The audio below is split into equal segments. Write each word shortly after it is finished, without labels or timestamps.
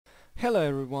Hello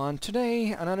everyone,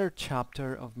 today another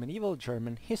chapter of medieval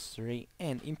German history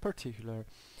and in particular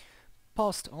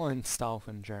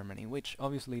Post-Hohenstaufen Germany, which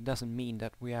obviously doesn't mean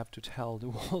that we have to tell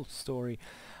the whole story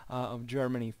of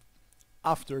Germany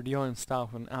after the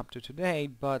Hohenstaufen up to today,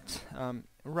 but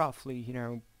roughly,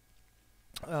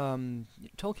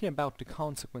 talking about the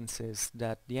consequences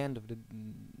that the end of the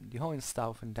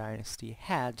Hohenstaufen dynasty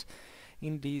had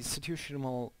in the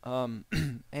institutional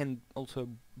and also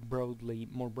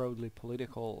more broadly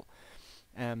political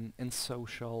and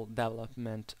social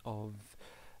development of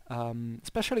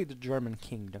especially the German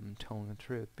kingdom, telling the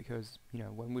truth, because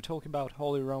when we talk about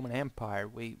Holy Roman Empire,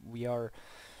 we are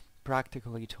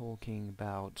practically talking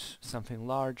about something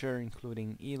larger,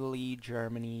 including Italy,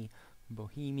 Germany,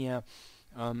 Bohemia,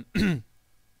 um,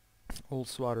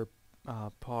 also other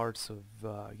parts of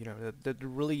that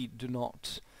really do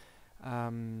not,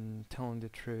 telling the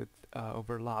truth,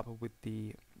 overlap with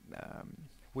the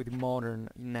modern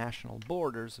national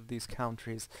borders of these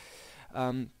countries,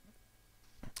 um,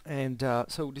 and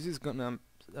so this is gonna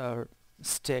uh,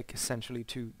 stick essentially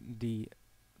to the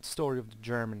story of the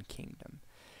German kingdom.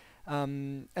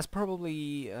 As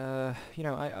probably I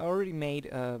already made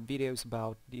videos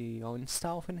about the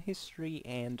Hohenstaufen history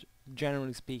and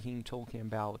generally speaking talking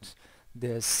about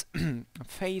this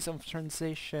phase of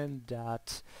transition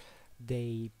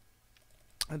they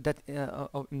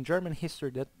in German history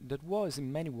that was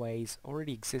in many ways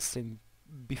already existing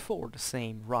before the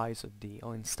same rise of the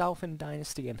Hohenstaufen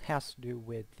dynasty and has to do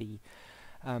with the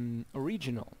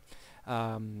original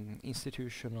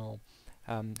institutional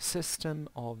system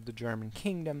of the German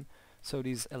kingdom. So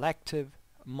this elective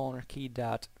monarchy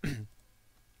that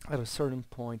at a certain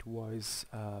point was,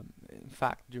 in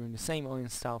fact, during the same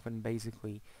Hohenstaufen,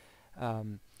 basically,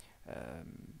 um,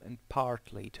 and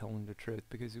partly telling the truth,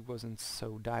 because it wasn't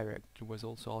so direct. There was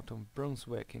also Otto of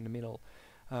Brunswick in the middle.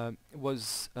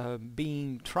 Was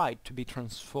being tried to be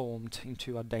transformed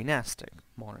into a dynastic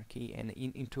monarchy and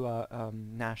into a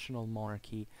national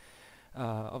monarchy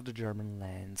of the German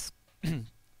lands.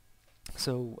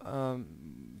 So,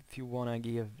 if you wanna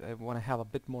have a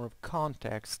bit more of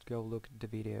context, go look at the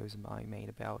videos I made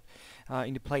about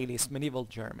in the playlist Medieval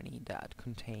Germany that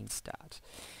contains that.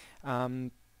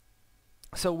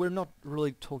 So we're not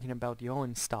really talking about the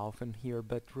Hohenstaufen here,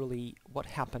 but really what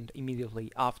happened immediately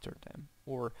after them,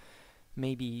 or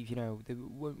maybe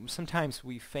sometimes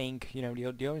we think the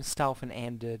Hohenstaufen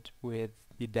ended with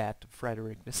the death of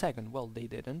Frederick II. Well, they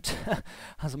didn't.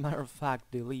 As a matter of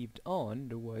fact, they lived on.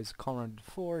 There was Conrad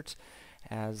IV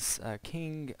as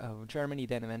king of Germany.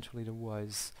 Then eventually there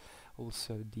was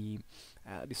also the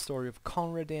story of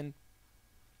Conradin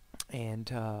and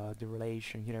the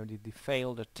relation, the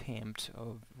failed attempt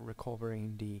of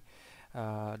recovering the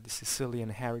Sicilian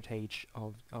heritage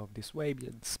of the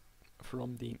Swabians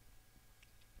from the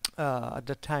at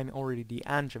that time already the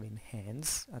Angevin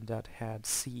hands that had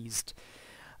seized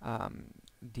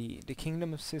the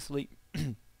kingdom of Sicily.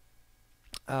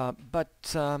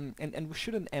 And we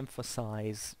shouldn't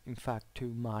emphasize, in fact,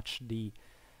 too much the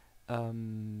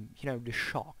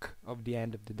shock of the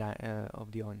end of the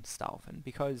Hohenstaufen,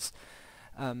 because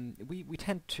we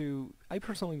tend to. I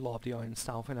personally love the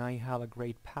Hohenstaufen. I have a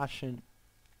great passion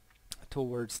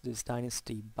towards this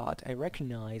dynasty, but I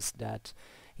recognize that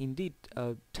indeed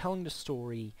telling the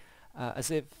story as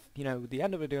if the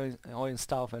end of the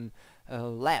Hohenstaufen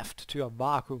left to a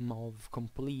vacuum of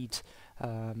complete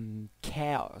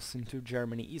chaos into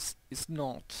Germany is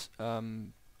not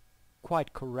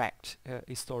quite correct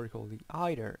historically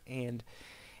either, and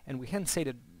we can say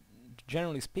that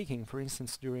generally speaking, for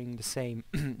instance, during the same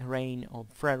reign of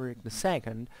Frederick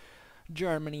II,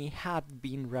 Germany had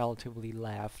been relatively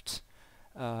left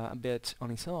a bit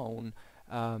on its own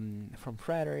from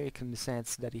Frederick, in the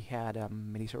sense that he had a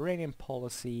Mediterranean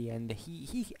policy and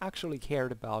he actually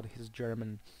cared about his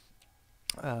German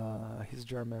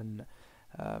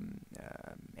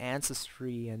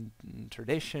ancestry and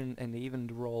tradition, and even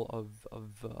the role of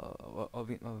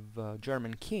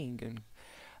German king,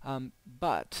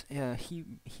 but he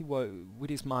was, with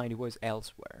his mind, he was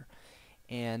elsewhere,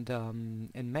 and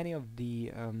many of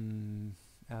the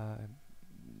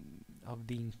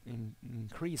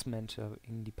increasement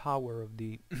in the power of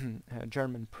the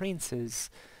German princes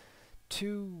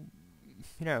to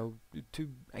to,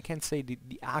 I can't say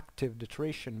the active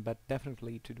deterioration, but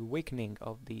definitely to the weakening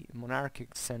of the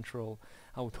monarchic central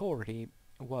authority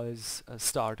was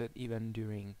started even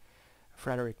during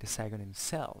Frederick II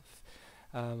himself.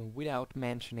 Without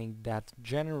mentioning that,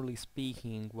 generally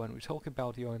speaking, when we talk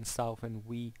about the Hohenstaufen,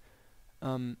 we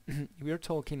are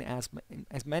talking, as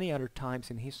many other times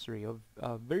in history, of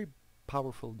very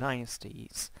powerful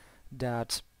dynasties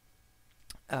that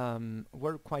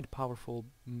were quite powerful,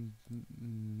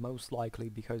 most likely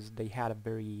because they had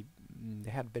very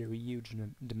huge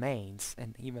domains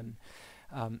and even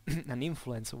an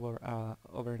influence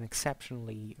over an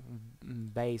exceptionally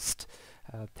based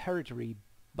territory,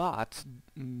 but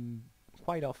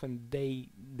quite often they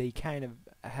kind of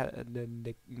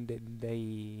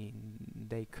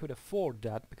they could afford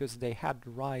that because they had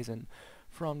risen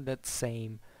from that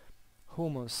same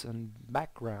humus and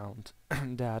background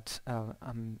that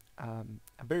a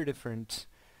very different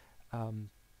um,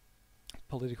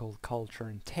 political culture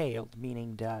entailed,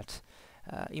 meaning that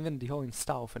even the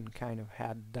Hohenstaufen kind of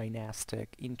had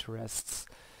dynastic interests,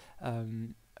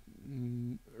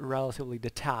 relatively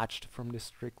detached from the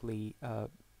strictly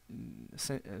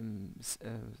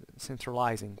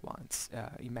centralizing ones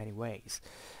in many ways.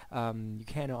 You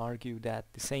can argue that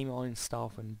the same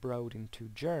Hohenstaufen brought into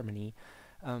Germany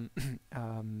an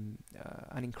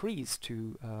increase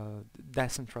to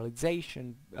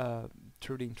decentralization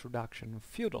through the introduction of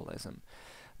feudalism.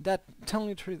 That, telling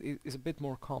the truth, is a bit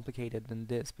more complicated than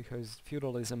this, because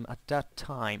feudalism at that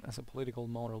time as a political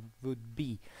model would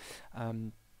be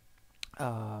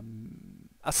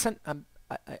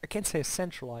I can't say a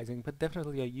centralizing, but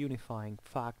definitely a unifying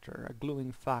factor, a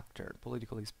gluing factor,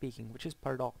 politically speaking, which is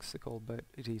paradoxical, but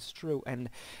it is true, and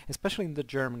especially in the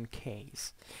German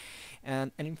case.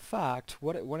 And in fact,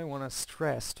 what I want to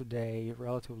stress today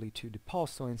relatively to the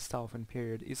post-Hohenstaufen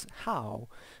period is how,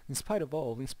 in spite of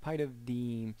all, in spite of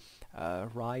the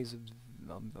rise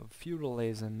of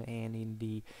feudalism and in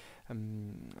the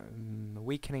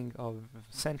weakening of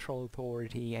central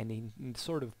authority and in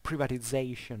sort of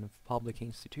privatization of public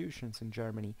institutions in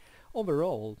Germany,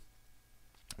 overall,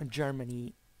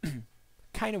 Germany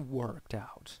kind of worked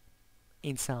out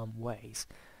in some ways.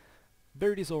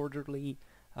 Very disorderly,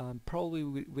 probably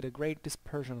with a great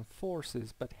dispersion of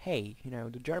forces, but hey,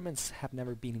 the Germans have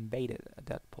never been invaded at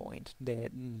that point. The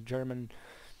German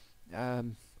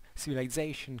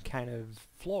civilization kind of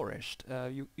flourished.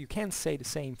 You can say the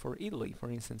same for Italy, for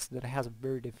instance, that has a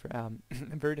very different,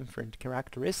 very different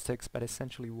characteristics, but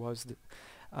essentially was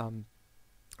at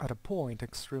a point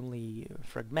extremely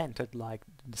fragmented, like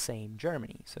the same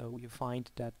Germany. So you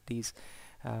find that these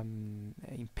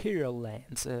imperial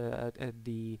lands at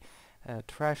the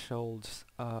thresholds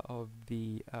of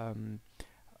the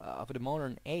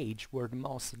modern age were the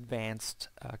most advanced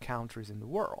countries in the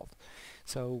world.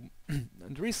 So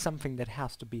there is something that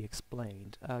has to be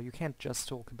explained. You can't just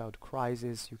talk about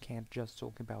crisis, you can't just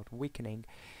talk about weakening,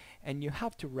 and you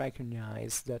have to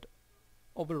recognize that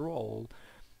overall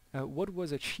what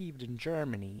was achieved in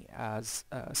Germany as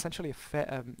essentially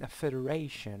a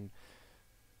federation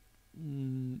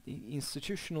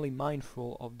institutionally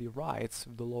mindful of the rights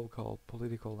of the local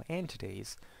political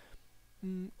entities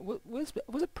was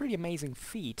a pretty amazing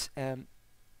feat, and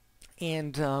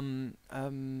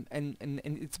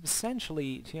it's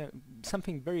essentially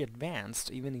something very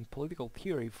advanced even in political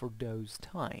theory for those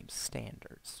times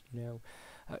standards.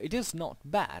 It is not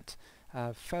bad.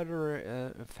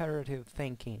 Federative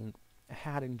thinking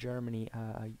had in Germany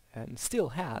and still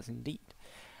has indeed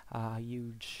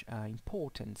huge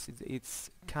importance. It's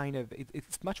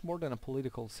much more than a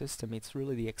political system. It's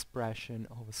really the expression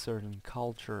of a certain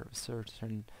culture, a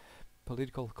certain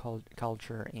political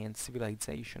culture and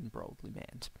civilization broadly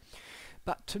meant.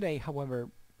 But today, however,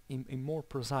 in more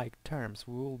prosaic terms,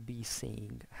 we will be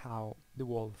seeing how the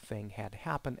whole thing had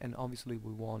happened, and obviously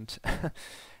we won't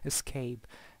escape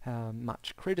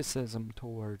much criticism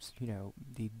towards the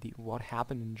what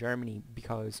happened in Germany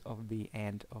because of the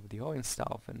end of the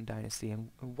Hohenstaufen dynasty, and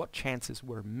what chances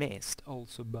were missed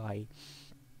also by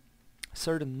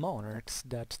certain monarchs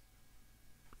that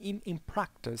in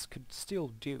practice could still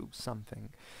do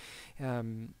something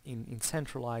in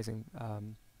centralizing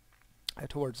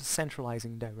towards a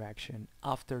centralizing direction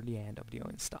after the end of the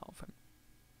Hohenstaufen.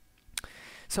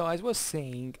 So as I was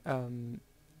saying,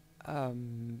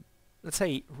 let's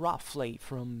say roughly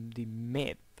from the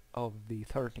mid of the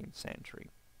 13th century,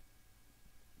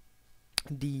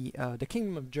 the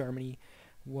Kingdom of Germany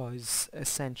was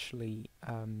essentially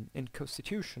and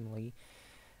constitutionally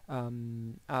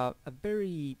a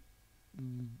very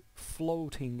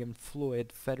floating and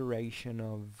fluid federation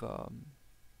of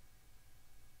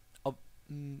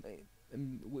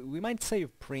we might say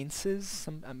of princes.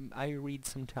 I read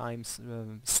sometimes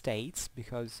states,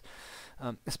 because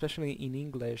especially in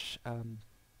English,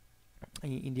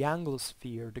 in the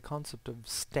Anglosphere, the concept of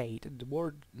state,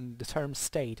 the term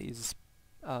state is,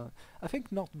 I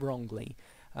think not wrongly,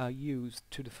 used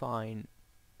to define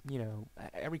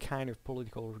every kind of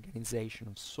political organization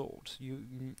of sorts. You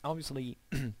obviously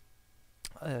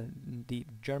the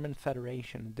German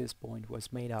Federation at this point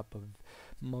was made up of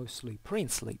mostly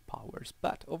princely powers,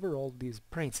 but overall these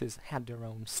princes had their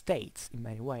own states in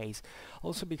many ways,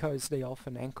 also because they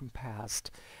often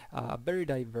encompassed a very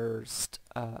very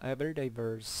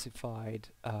diversified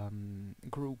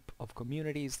group of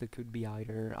communities that could be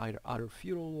either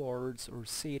feudal lords or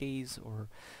cities or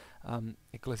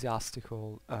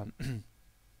ecclesiastical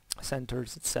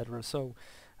centers, etc. So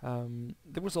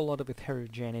there was a lot of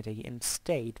heterogeneity, and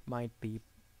state might be,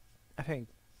 I think,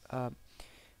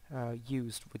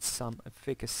 used with some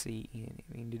efficacy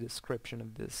in the description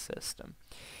of this system.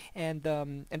 And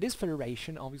this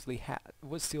federation obviously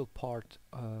was still part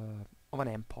of an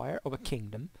empire, of a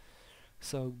kingdom,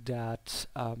 so that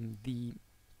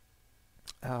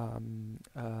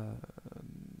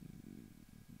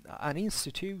an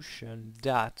institution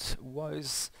that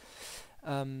was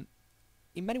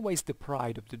in many ways the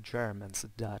pride of the Germans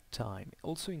at that time.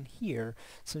 Also in here,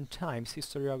 sometimes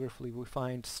historiographically we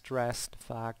find stressed the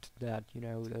fact that,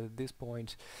 at this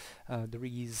point there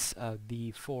is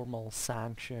the formal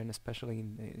sanction, especially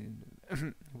in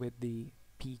with the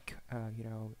peak,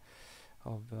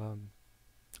 of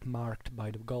marked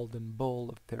by the Golden Bull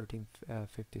of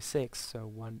 1356, so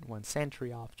one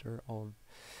century after of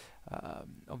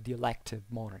the elective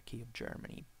monarchy of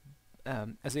Germany,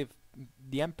 as if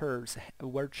the emperors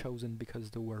were chosen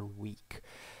because they were weak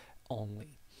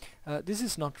only. This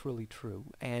is not really true,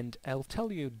 and I'll tell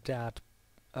you that,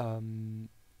 telling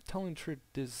the truth,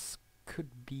 this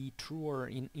could be truer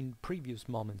in previous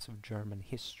moments of German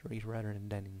history rather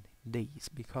than in these,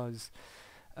 because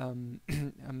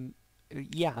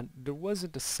yeah, there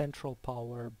wasn't a central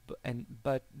power,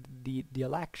 but the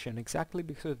election, exactly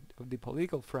because of the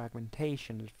political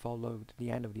fragmentation that followed the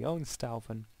end of the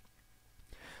Hohenstaufen,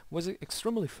 was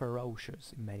extremely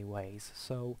ferocious in many ways.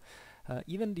 So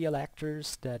even the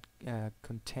electors that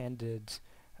contended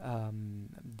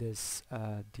the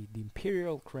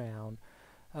imperial crown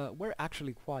were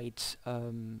actually quite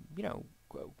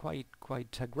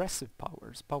quite aggressive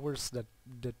powers that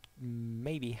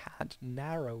maybe had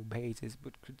narrow bases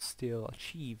but could still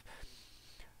achieve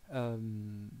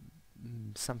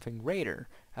something greater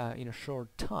in a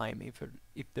short time if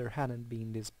there hadn't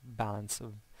been this balance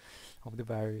of the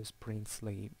various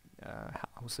princely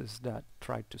houses that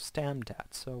tried to stem that.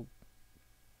 So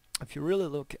if you really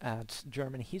look at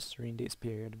German history in this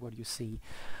period, what you see,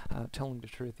 telling the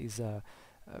truth, is a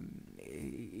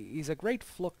great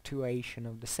fluctuation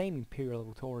of the same imperial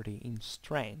authority in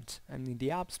strength. I mean, the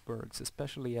Habsburgs,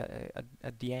 especially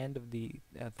at the end of the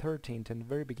 13th and the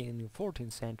very beginning of the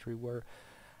 14th century, were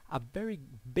a very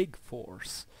big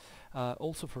force.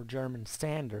 Also for German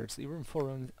standards, even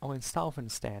for Hohenstaufen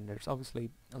standards, obviously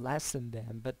less than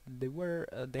them, but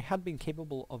they had been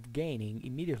capable of gaining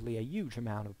immediately a huge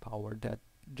amount of power that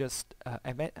just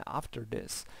after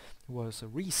this was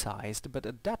resized. But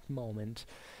at that moment,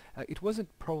 it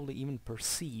wasn't probably even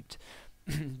perceived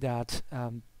that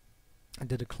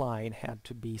the decline had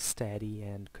to be steady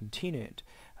and continued.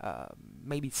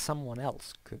 Maybe someone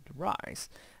else could rise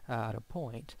at a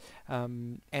point,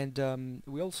 and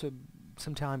we also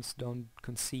sometimes don't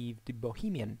conceive the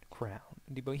Bohemian crown.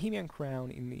 The Bohemian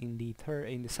crown in the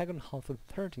second half of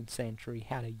the 13th century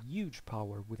had a huge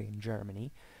power within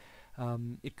Germany.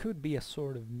 It could be a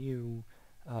sort of new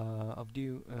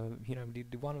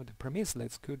the one of the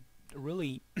Premislets could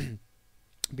really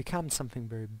become something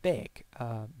very big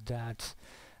that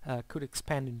could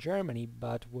expand in Germany,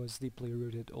 but was deeply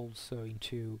rooted also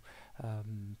into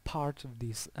part of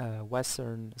this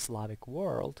Western Slavic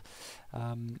world.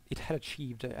 It had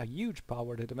achieved a huge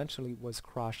power that eventually was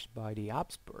crushed by the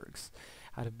Habsburgs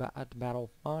at the Battle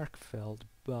of Markfeld,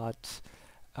 but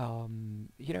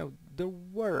there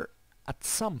were at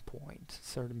some point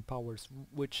certain powers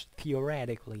which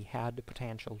theoretically had the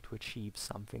potential to achieve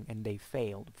something, and they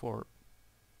failed for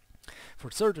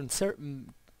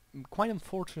certain quite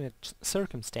unfortunate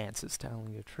circumstances,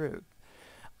 telling the truth.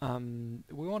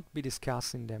 We won't be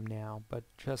discussing them now, but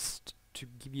just to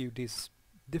give you this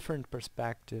different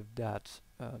perspective that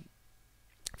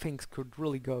things could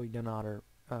really go in another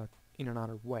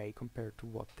way compared to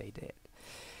what they did.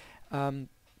 And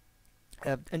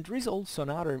there is also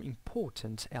another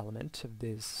important element of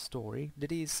this story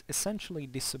that is essentially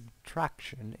the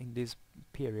subtraction in this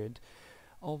period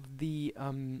of the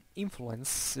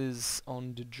influences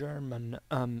on the German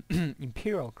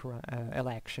imperial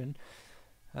election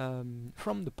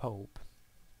from the Pope.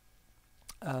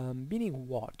 Meaning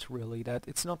what, really? That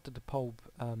it's not that the Pope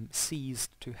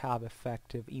ceased to have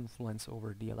effective influence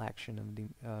over the election of the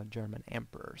German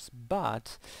emperors,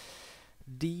 but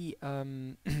the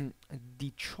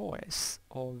the choice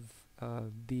of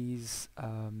these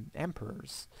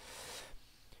emperors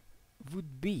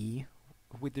would be,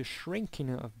 with the shrinking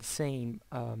of the same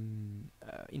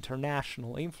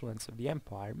international influence of the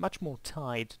empire, much more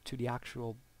tied to the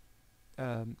actual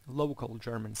local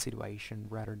German situation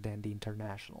rather than the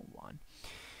international one.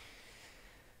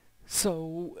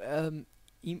 So,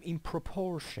 in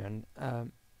proportion,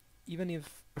 even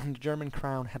if the German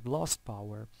crown had lost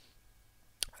power,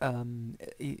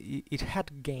 it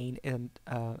had gained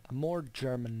a more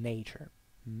German nature.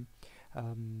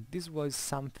 This was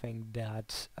something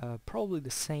that probably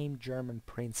the same German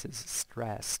princes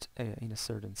stressed in a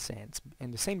certain sense,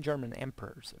 and the same German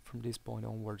emperors from this point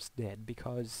onwards did,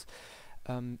 because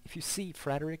if you see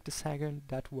Frederick II,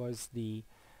 that was the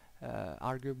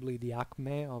arguably the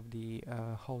acme of the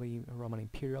Holy Roman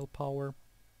Imperial power.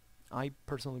 I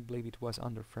personally believe it was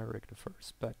under Frederick I,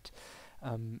 but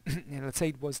and let's say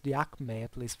it was the acme,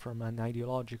 at least from an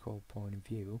ideological point of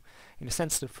view, in the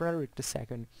sense that Frederick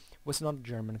II was not a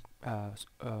German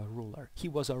ruler. He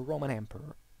was a Roman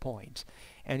emperor, point.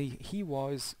 And he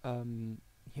was,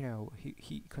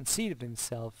 he conceived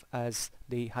himself as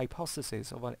the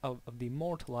hypothesis of the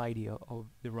immortal idea of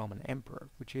the Roman emperor,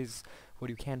 which is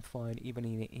what you can find even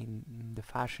in the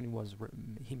fashion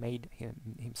he made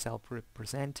himself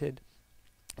represented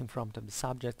in front of the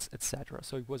subjects, etc.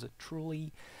 So it was a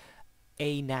truly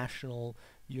a national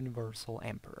universal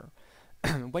emperor.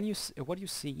 What you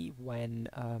see when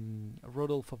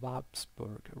Rodolph of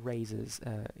Habsburg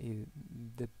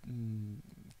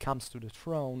comes to the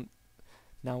throne.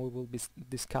 Now we will be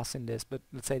discussing this, but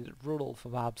let's say that Rudolf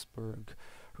of Habsburg,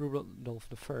 Rudolf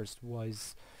I,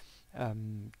 was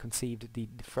conceived the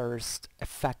first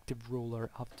effective ruler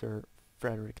after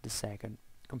Frederick II,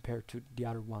 compared to the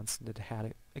other ones that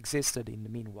had existed in the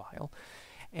meanwhile.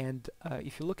 And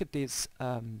if you look at this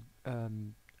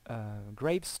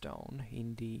gravestone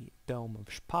in the Dome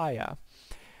of Speyer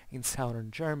in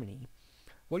southern Germany,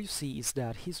 what you see is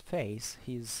that his face,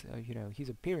 his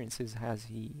appearances as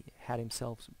he had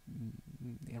himself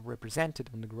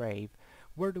represented on the grave,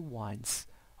 were the ones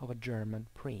of a German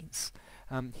prince.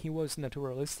 He was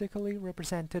naturalistically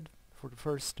represented for the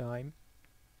first time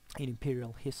in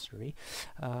imperial history.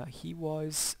 He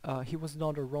was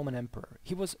not a Roman emperor.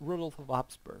 He was Rudolf of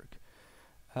Habsburg,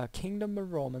 kingdom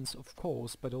of Romans, of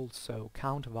course, but also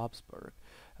Count of Habsburg,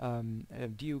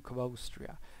 Duke of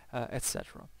Austria,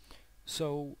 etc.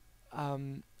 So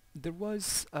there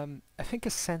was, I think, a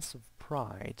sense of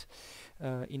pride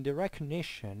in the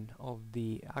recognition of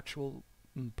the actual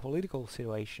political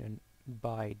situation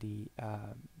by the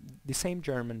same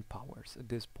German powers at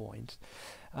this point,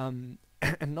 and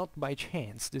not by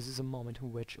chance. This is a moment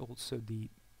in which also the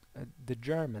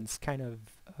Germans kind of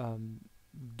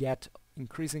get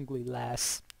increasingly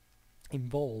less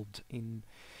involved in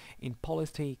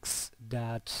politics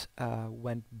that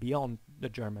went beyond the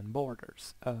German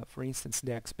borders. For instance,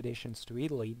 the expeditions to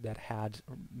Italy that had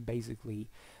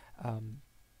basically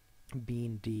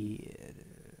been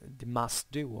the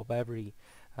must-do of every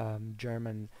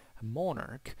German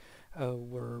monarch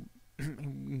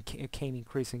came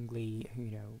increasingly,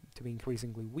 to be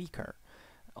increasingly weaker.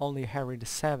 Only Henry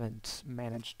VII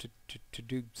managed to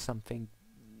do something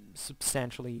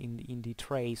substantially in the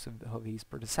trace of his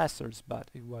predecessors,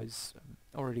 but it was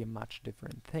already a much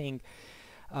different thing.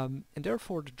 And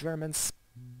therefore the Germans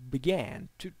began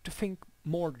to think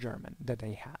more German than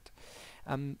they had.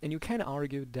 And you can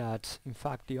argue that, in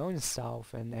fact, the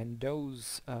Hohenstaufen and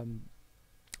those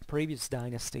previous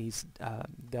dynasties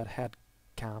that had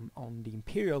come on the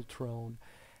imperial throne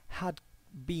had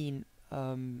been,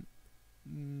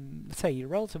 let's say,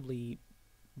 relatively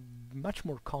much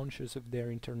more conscious of their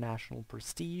international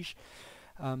prestige.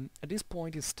 At this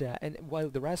point, and while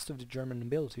the rest of the German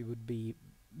nobility would be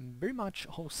very much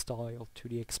hostile to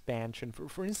the expansion.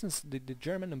 For instance, the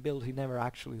German nobility never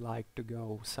actually liked to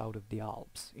go south of the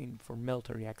Alps for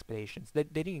military expeditions. They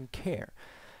didn't care,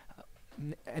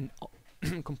 and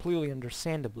completely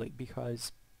understandably,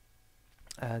 because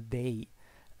they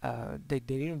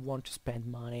didn't want to spend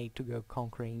money to go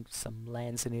conquering some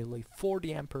lands in Italy for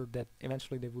the emperor that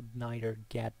eventually they would neither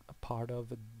get a part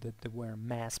of, that they were a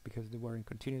mess because they were in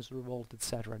continuous revolt,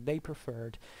 etc. They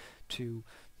preferred to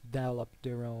develop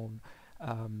their own,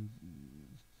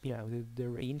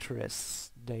 their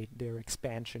interests, their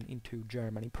expansion into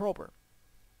Germany proper.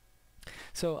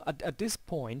 So at this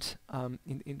point,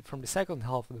 from the second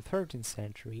half of the 13th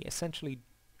century, essentially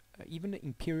even the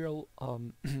imperial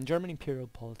German imperial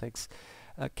politics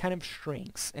kind of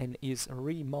shrinks and is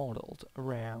remodeled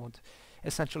around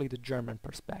essentially the German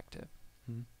perspective,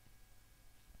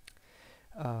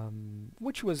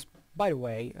 which was by the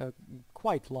way,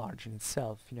 quite large in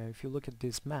itself. You know, if you look at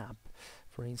this map,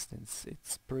 for instance,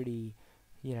 it's pretty,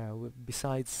 you know,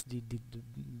 besides the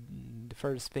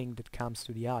first thing that comes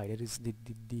to the eye, that is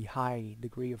the high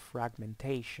degree of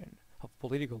fragmentation of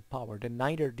political power that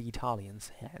neither the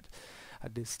Italians had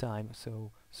at this time,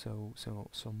 so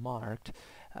marked.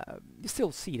 You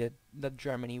still see that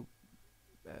Germany,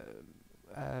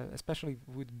 especially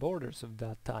with borders of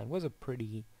that time, was a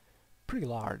pretty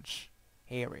large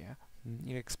area.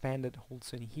 It expanded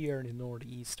also in here in the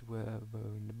northeast,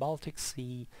 in the Baltic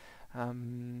Sea.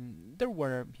 There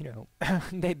were, you know,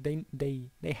 they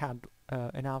had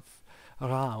enough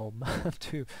Raum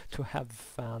to have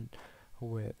fun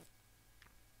with,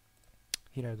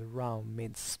 you know, the Raum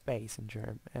means space in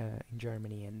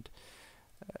Germany, and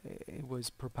it was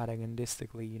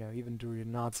propagandistically, you know, even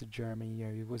during Nazi Germany, you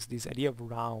know, it was this idea of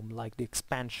Raum, like the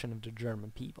expansion of the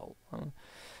German people.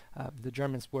 The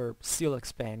Germans were still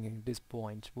expanding at this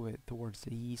point towards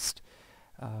the east,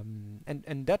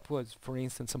 and that was, for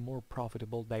instance, a more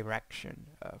profitable direction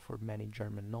for many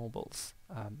German nobles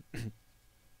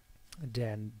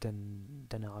than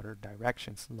other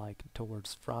directions, like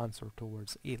towards France or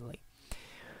towards Italy.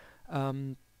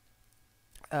 Um,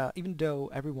 Even though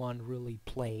everyone really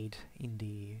played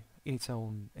in its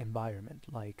own environment,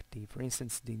 like for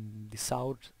instance, the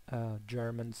South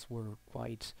Germans were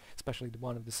quite, especially the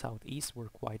one of the southeast, were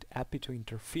quite happy to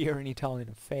interfere in Italian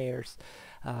affairs.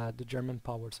 The German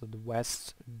powers of the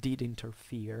West did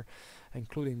interfere,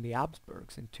 including the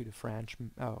Habsburgs, into the French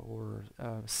or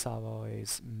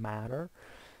Savoy's matter.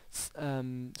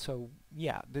 So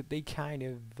yeah, they kind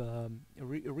of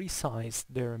resized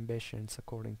their ambitions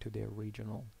according to their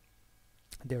regional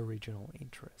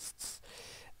interests.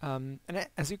 And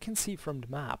as you can see from the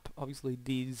map, obviously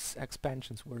these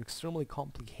expansions were extremely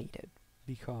complicated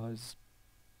because,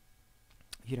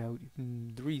 you know,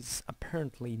 there is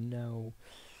apparently no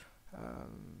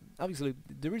obviously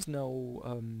there is no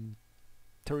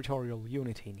territorial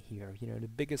unity in here. You know, the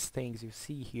biggest things you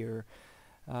see here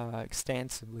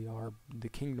extensively are the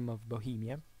Kingdom of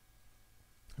Bohemia,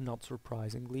 not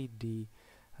surprisingly, the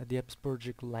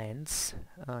Habsburgic lands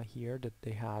here that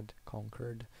they had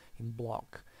conquered in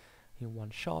block in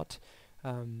one shot,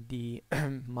 the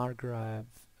Margrave,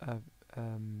 the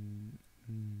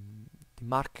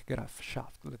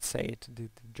Markgrafschaft, let's say it, the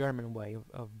German way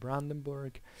of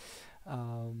Brandenburg.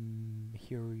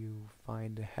 Here you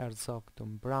find the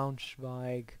Herzogtum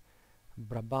Braunschweig.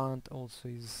 Brabant also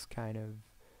is kind of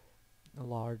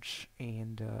large,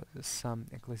 and some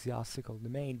ecclesiastical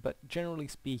domain, but generally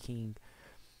speaking,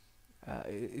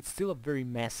 it's still a very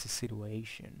messy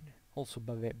situation. Also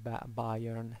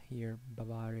Bayern here,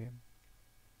 Bavaria,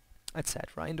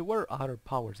 etc. And there were other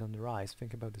powers on the rise.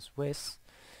 Think about the Swiss.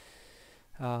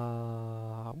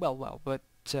 But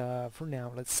for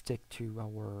now, let's stick to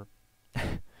our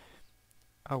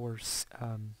our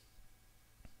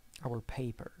our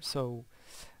paper. So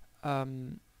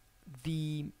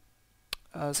the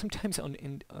sometimes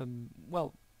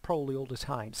probably all the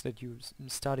times that you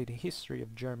study the history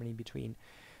of Germany between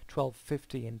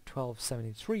 1250 and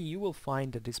 1273, you will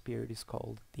find that this period is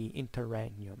called the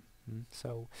Interregnum.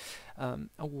 So a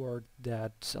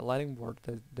Latin word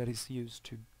that is used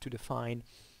to define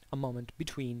a moment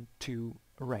between two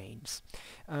reigns.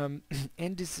 And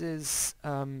this is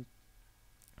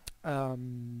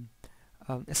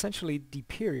essentially the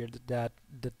period that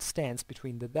stands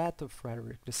between the death of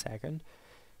Frederick II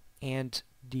and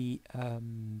the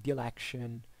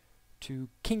election to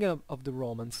King of the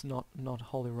Romans, not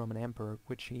Holy Roman Emperor,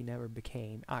 which he never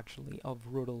became, actually, of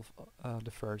Rudolf I of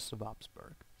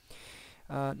Habsburg.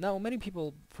 Now, many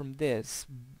people from this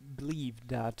believe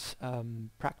that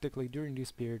practically during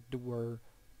this period there were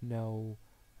no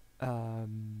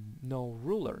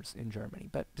rulers in Germany,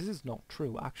 but this is not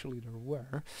true. Actually, there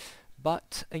were.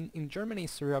 But in German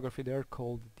historiography, they're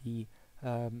called the,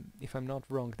 if I'm not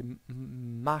wrong, the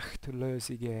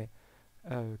machtlösige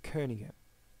Könige,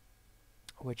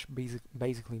 which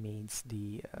basically means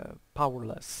the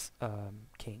powerless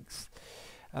kings.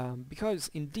 Because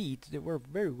indeed, there were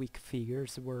very weak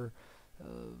figures. There were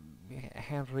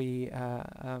Henry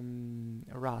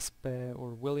Raspe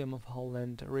or William of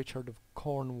Holland, Richard of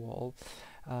Cornwall,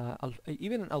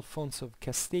 even Alfonso of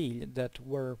Castile, that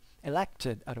were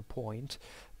elected at a point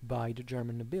by the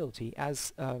German nobility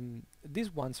as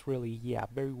these ones really, yeah,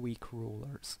 very weak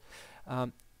rulers.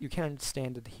 You can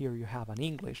understand that here you have an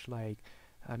Englishman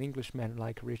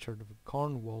like Richard of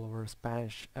Cornwall, or a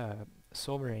Spanish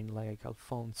sovereign like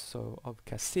Alfonso of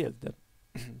Castile,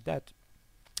 that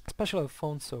especially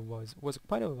Alfonso was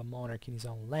quite of a monarch in his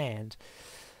own land,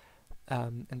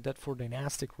 and that for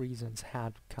dynastic reasons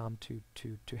had come to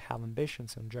have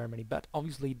ambitions on Germany, but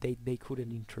obviously they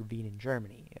couldn't intervene in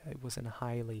Germany. It was a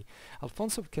highly...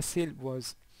 Alfonso of Castile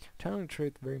was, telling the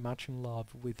truth, very much in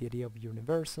love with the idea of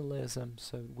universalism,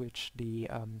 so which the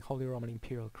Holy Roman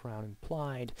Imperial Crown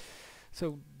implied.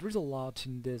 So there's a lot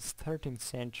in this 13th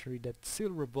century that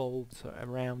still revolves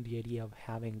around the idea of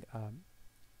having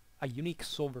a unique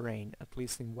sovereign, at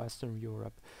least in Western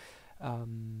Europe.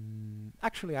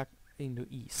 Actually, in the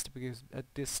East, because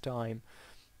at this time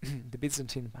the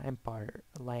Byzantine Empire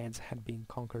lands had been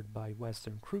conquered by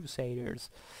Western Crusaders,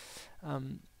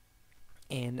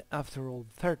 and after all,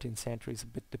 the 13th century is a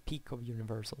bit the peak of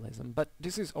universalism, but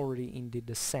this is already in the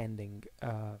descending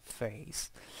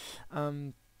phase.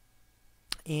 And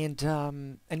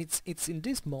it's in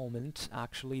this moment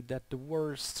actually that the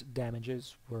worst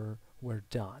damages were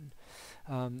done.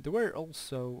 There were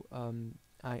also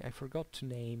I forgot to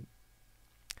name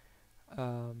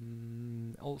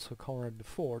also Conrad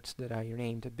IV that I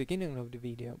named at the beginning of the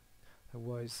video.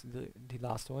 Was the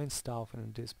last Hohenstaufen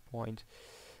at this point,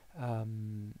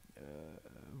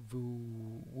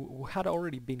 who had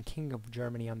already been king of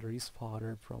Germany under his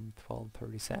father from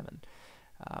 1237.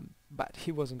 But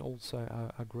he wasn't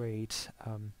also a great,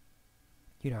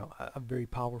 a very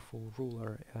powerful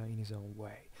ruler in his own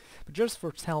way. But just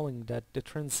for telling that the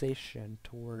transition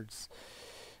towards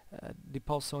the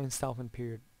post-Hohenstaufen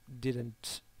period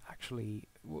didn't actually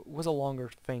was a longer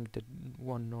thing than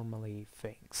one normally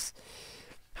thinks.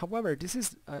 However, this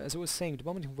is, as I was saying, the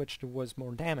moment in which there was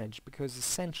more damage, because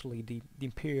essentially the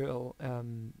imperial,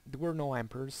 there were no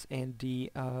emperors, and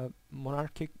the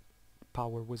monarchic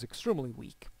power was extremely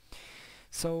weak.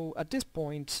 So at this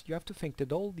point, you have to think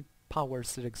that all the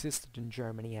powers that existed in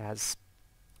Germany as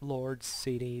lords,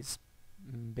 cities,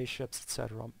 bishops,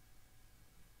 etc.,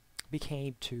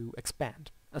 became to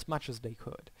expand as much as they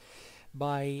could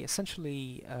by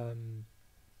essentially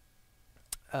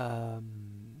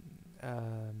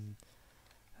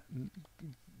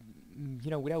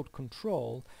without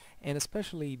control, and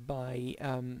especially by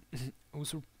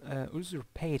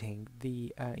usurpating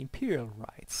the imperial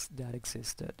rights that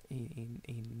existed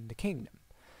in the kingdom.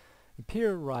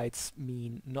 Imperial rights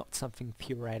mean not something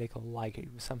theoretical, like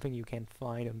it was something you can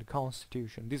find in the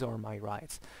constitution. These are my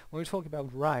rights. When we talk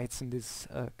about rights in this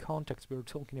context, we're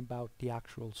talking about the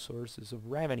actual sources of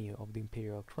revenue of the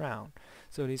imperial crown.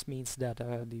 So this means that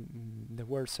there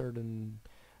were certain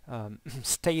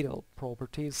statal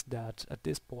properties that at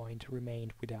this point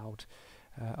remained without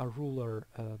a ruler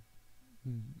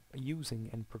using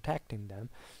and protecting them,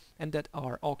 and that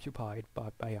are occupied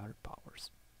by other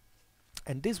powers.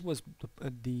 And this was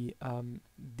the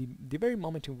very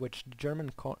moment in which the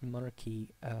German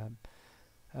monarchy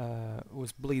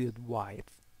was bleeded white,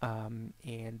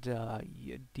 and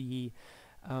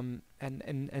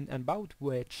about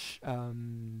which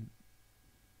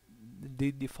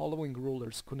the following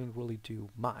rulers couldn't really do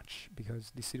much,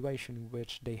 because the situation in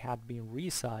which they had been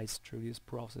resized through this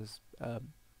process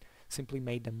simply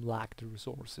made them lack the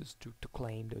resources to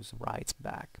claim those rights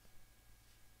back.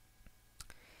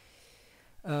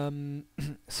 And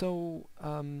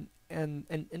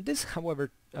this,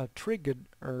 however, triggered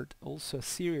also a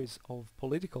series of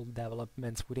political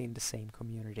developments within the same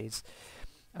communities.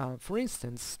 For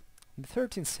instance, the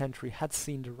 13th century had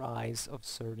seen the rise of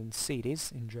certain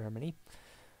cities in Germany.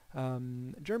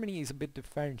 Germany is a bit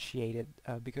differentiated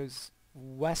because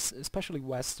especially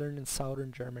Western and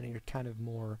Southern Germany are kind of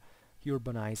more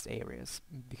urbanized areas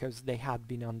because they had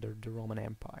been under the Roman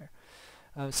Empire.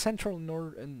 Central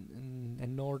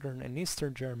and Northern and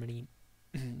Eastern Germany,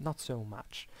 not so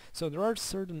much. So there are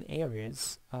certain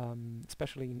areas,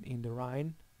 especially in the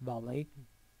Rhine Valley,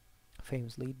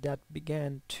 famously, that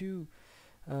began to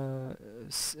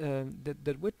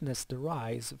that witnessed the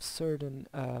rise of certain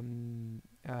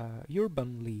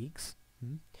urban leagues.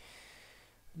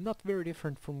 Not very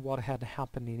different from what had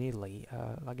happened in Italy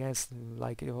against,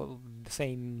 like, the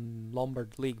same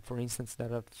Lombard League, for instance,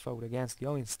 that had fought against the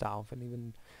Hohenstaufen.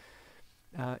 Even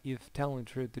if telling the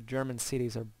truth, the German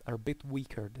cities are a bit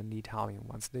weaker than the Italian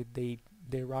ones. They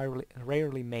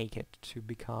rarely make it to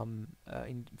become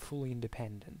fully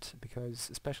independent, because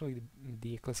especially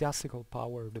the ecclesiastical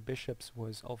power of the bishops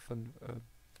was often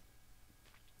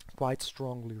quite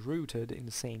strongly rooted in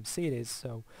the same cities,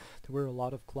 so there were a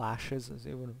lot of clashes.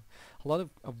 A lot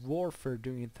of warfare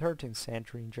during the 13th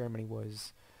century in Germany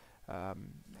was,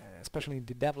 especially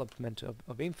the development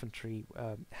of infantry,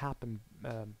 happened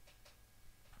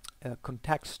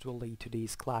contextually to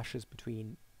these clashes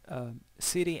between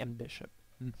city and bishop.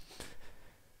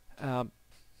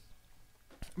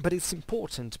 But it's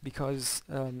important because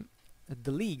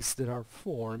the leagues that are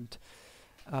formed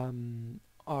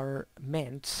are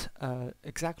meant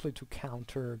exactly to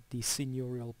counter the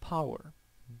seigneurial power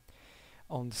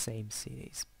on the same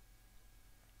cities.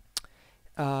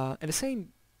 And the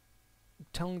same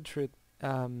telling truth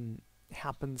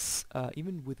happens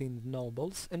even within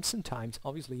nobles, and sometimes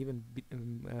obviously even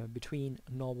between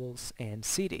nobles and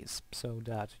cities, so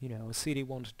that, you know, a city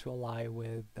wanted to ally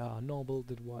with a noble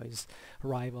that was a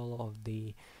rival of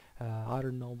the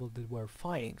other noble that were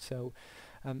fighting. So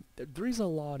there is a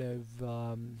lot of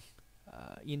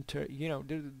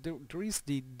there is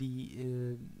the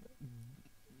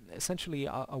essentially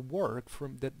a work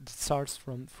from that starts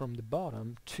from the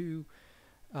bottom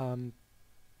um,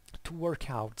 to work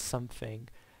out something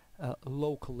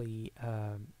locally,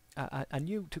 a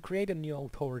new to create a new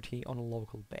authority on a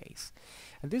local base.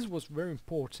 And this was very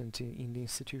important in the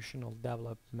institutional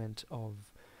development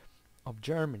of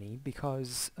Germany,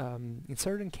 because in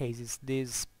certain cases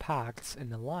these pacts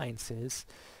and alliances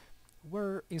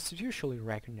were institutionally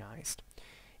recognized,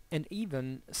 and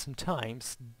even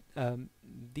sometimes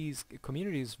these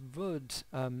communities would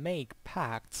make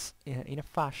pacts in a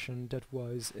fashion that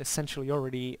was essentially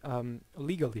already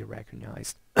legally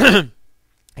recognized.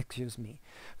 Excuse me.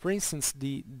 For instance,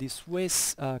 the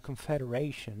Swiss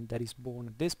Confederation that is born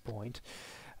at this point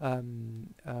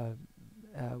um,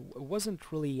 wasn't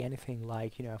really anything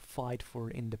like, you know, a fight for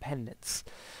independence,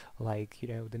 like, you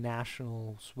know, the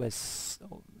national Swiss,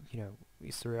 you know,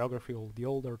 historiography of the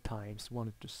older times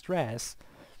wanted to stress.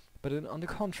 But on the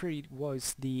contrary, it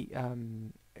was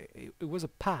it was a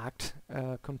pact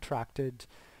contracted,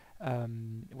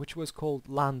 which was called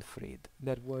Landfried.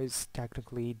 That was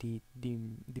technically the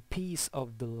piece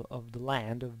of the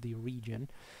land of the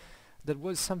region that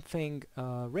was something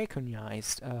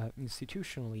recognized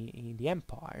institutionally in the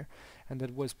empire, and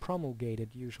that was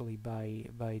promulgated usually by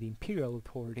the imperial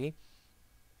authority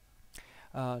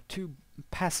to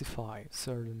pacify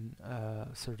certain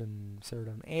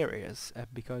areas,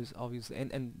 because obviously,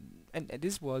 and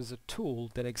this was a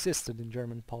tool that existed in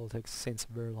German politics since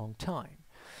a very long time.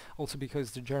 Also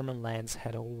because the German lands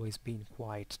had always been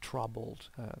quite troubled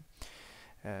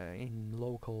in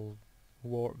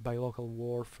by local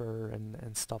warfare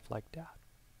and stuff like that.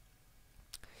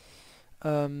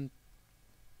 Um,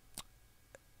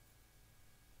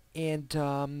 and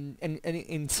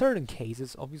in certain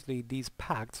cases, obviously, these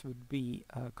pacts would be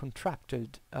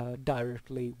contracted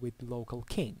directly with local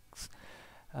kings.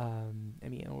 I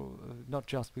mean, not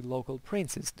just with local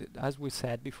princes. As we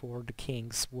said before, the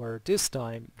kings were this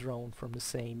time drawn from the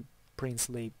same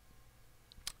princely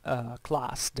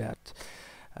class that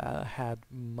had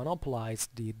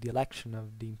monopolized the election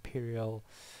of the imperial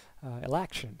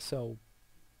election. So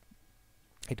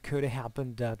it could have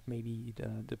happened that maybe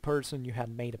the person you had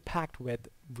made a pact with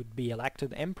would be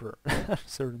elected emperor at a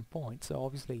certain point. So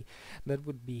obviously that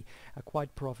would be a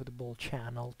quite profitable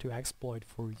channel to exploit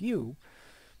for you,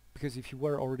 because if you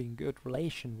were already in good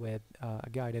relation with a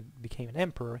guy that became an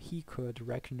emperor, he could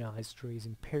recognize through his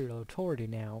imperial authority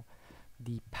now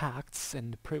the pacts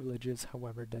and the privileges,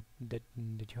 however, that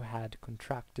you had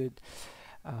contracted,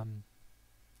 and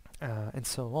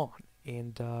so on.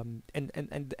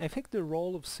 And I think the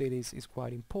role of cities is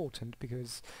quite important,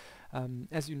 because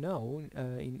as you know,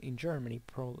 in Germany,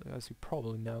 as you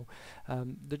probably know,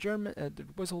 there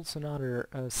was also another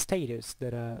status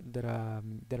that a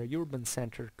urban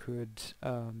center could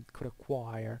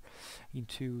acquire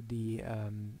into the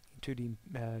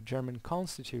German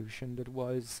constitution, that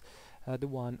was the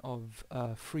one of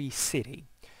free city.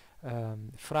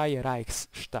 Freie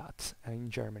Reichsstadt in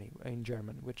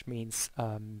German, which means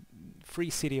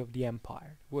free city of the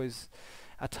empire, was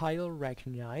a title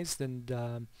recognized and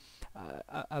a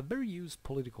very used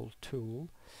political tool,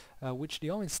 which the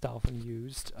Hohenstaufen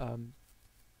used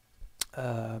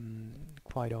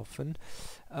quite often,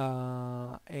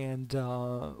 and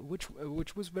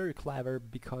which was very clever,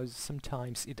 because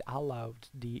sometimes it allowed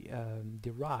the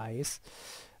rise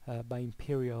by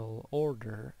imperial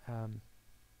order and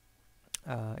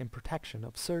protection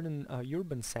of certain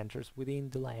urban centers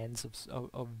within the lands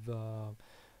of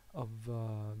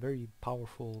very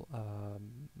powerful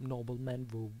noblemen,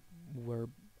 who were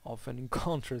often in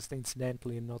contrast,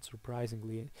 incidentally and not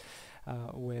surprisingly,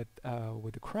 with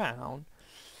the crown.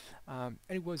 And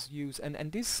it was used,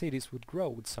 and these cities would grow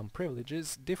with some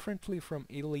privileges. Differently from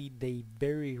Italy, they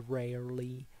very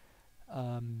rarely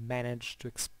managed to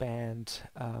expand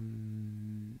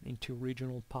into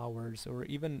regional powers, or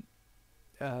even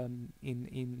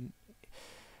in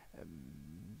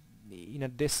a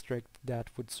district that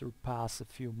would surpass a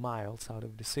few miles out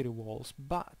of the city walls,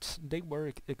 but they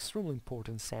were extremely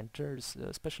important centers,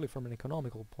 especially from an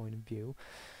economical point of view,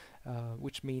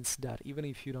 which means that even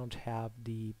if you don't have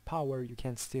the power, you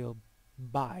can still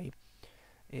buy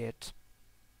it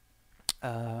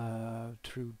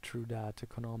through that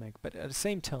economic. But at the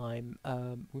same time,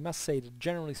 we must say that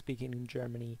generally speaking in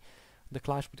Germany, the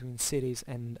clash between cities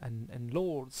and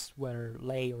lords, whether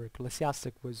lay or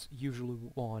ecclesiastic, was usually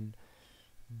won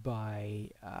by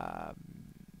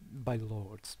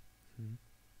lords. Hmm.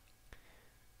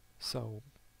 So,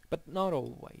 but not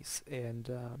always, and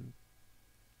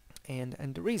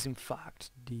there is in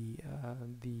fact the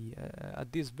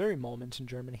at this very moment in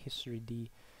German history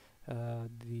the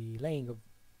laying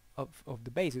of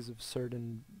the basis of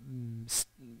certain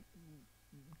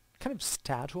kind of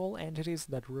statual entities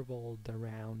that revolved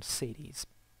around cities,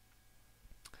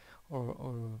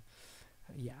 or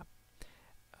yeah.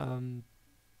 Um,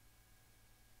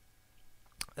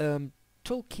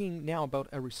 Talking now about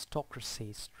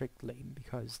aristocracy strictly,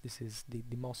 because this is the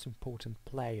most important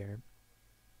player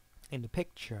in the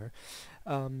picture.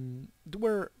 There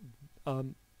were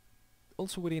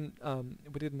also within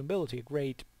nobility a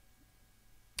great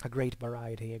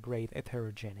variety, a great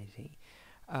heterogeneity.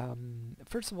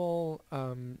 First of all,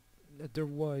 there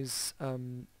was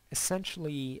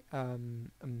essentially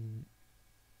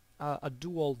a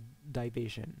dual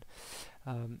division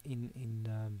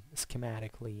in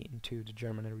schematically into the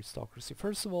German aristocracy.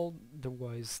 First of all, there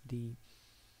was the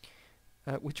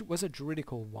which was a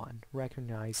juridical one,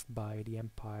 recognized by the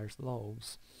empire's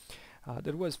laws.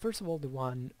 There was first of all the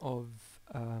one of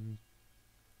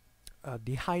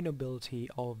the high nobility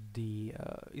of the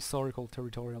historical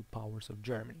territorial powers of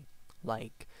Germany,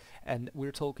 and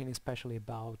we're talking especially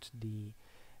about the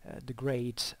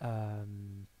great,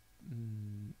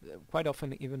 quite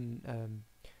often even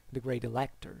the great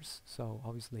electors. So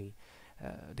obviously,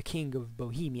 the king of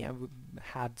Bohemia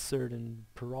had certain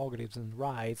prerogatives and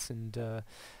rights and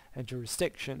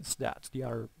jurisdictions that the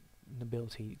other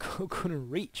nobility couldn't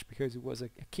reach, because it was a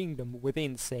kingdom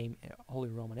within the same Holy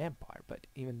Roman Empire. But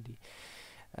even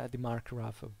the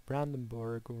Markgraf of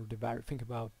Brandenburg, or think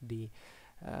about the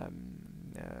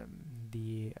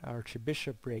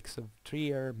archbishoprics of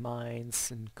Trier,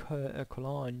 Mainz, and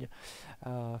Cologne.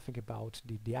 Think about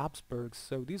the Habsburgs.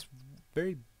 So these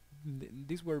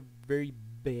were very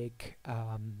big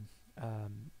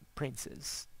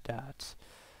princes that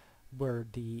were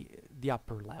the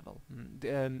upper level,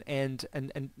 and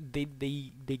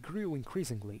they grew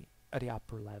increasingly at the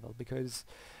upper level, because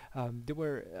they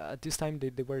were at this time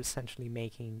they were essentially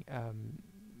making,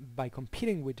 by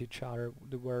competing with each other,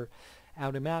 they were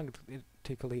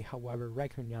automatically, however,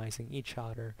 recognizing each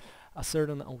other a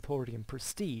certain authority and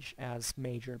prestige as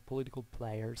major political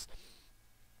players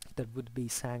that would be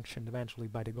sanctioned eventually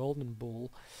by the Golden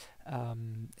Bull,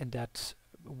 and that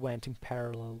went in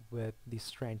parallel with the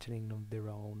strengthening of their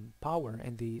own power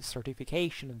and the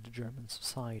certification of the German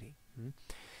society.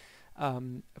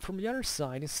 From the other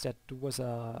side, instead, there was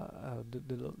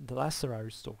the lesser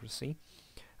aristocracy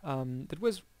that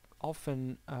was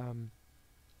often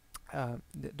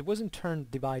that was in turn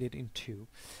divided in two,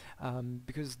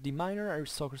 because the minor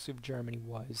aristocracy of Germany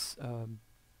was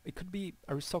it could be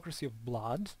aristocracy of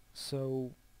blood,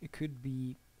 so it could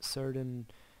be certain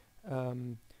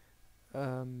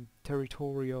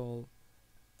territorial,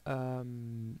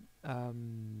 you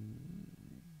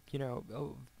know,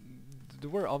 there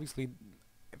were obviously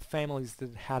families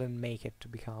that hadn't make it to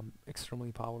become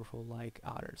extremely powerful like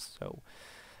others. So,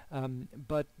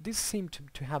 but this seemed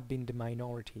to have been the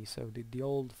minority. So the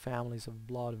old families of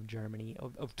blood of Germany,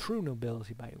 of true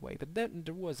nobility, by the way. But then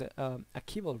there was a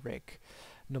chivalric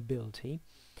nobility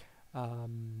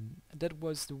that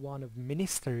was the one of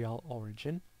ministerial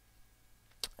origin,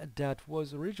 that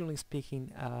was originally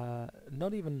speaking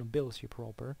not even nobility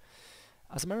proper.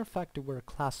 As a matter of fact, they were a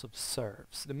class of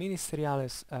serfs. The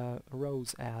ministeriales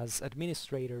arose as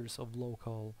administrators of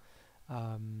local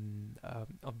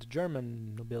of the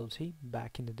German nobility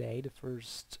back in the day. The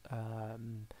first,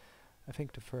 I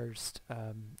think, the first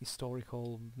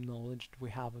historical knowledge that we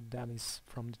have of them is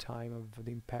from the time of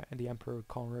the Emperor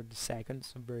Conrad II,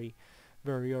 so very,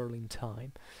 very early in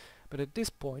time. But at this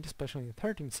point, especially in the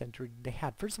 13th century, they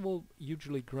had, first of all,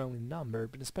 hugely grown in number,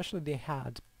 but especially they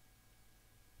had,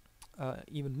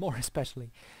 even more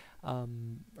especially,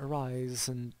 rise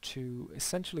to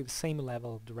essentially the same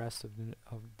level of the rest of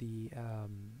the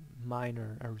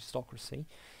minor aristocracy,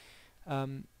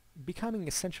 becoming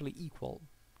essentially equal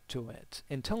to it.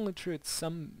 And telling the truth,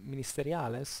 some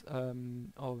ministeriales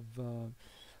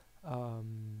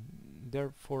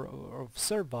therefore of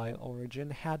servile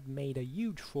origin had made a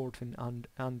huge fortune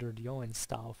under the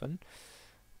Hohenstaufen,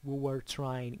 we were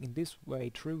trying in this way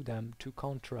through them to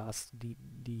contrast the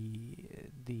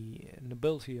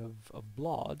nobility of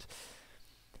blood,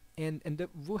 and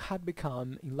that we had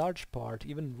become in large part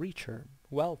even richer,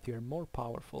 wealthier, more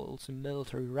powerful, also in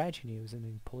military revenues and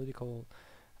in political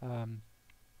um,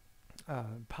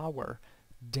 power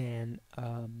than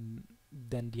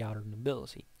the other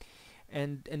nobility,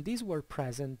 and these were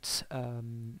present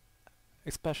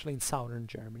especially in southern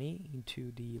Germany,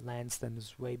 into the lands that the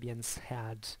Swabians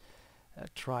had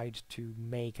tried to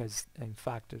make as, in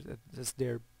fact, as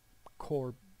their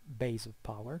core base of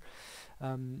power.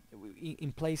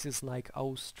 In places like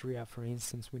Austria, for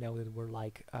instance, we know that were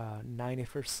like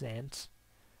 90%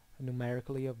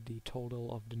 numerically of the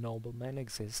total of the noblemen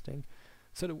existing.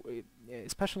 So,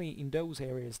 especially in those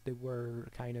areas, they were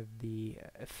kind of the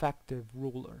effective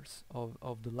rulers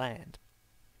of the land.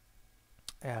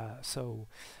 They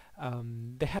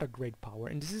had a great power,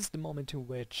 and this is the moment in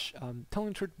which, telling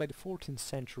the truth, by the 14th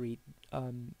century,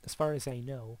 as far as I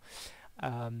know,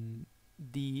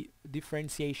 the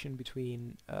differentiation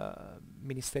between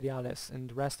ministeriales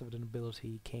and the rest of the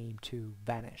nobility came to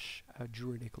vanish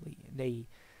juridically.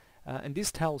 And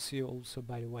this tells you also,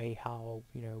 by the way, how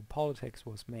politics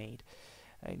was made,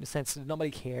 in the sense that nobody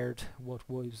cared what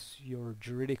was your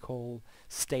juridical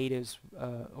status,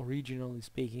 originally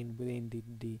speaking, within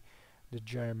the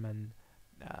German,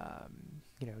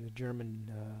 the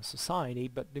German society.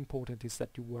 But the important is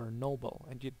that you were noble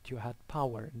and you had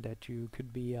power, and that you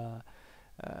could be,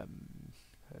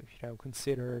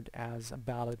 considered as a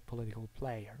valid political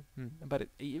player. But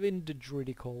even the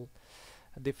juridical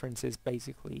differences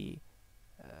basically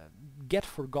get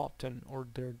forgotten, or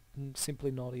they're simply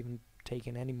not even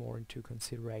taken anymore into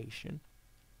consideration.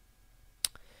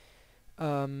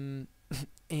 um,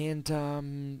 and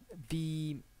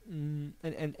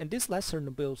this lesser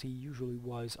nobility usually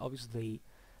was obviously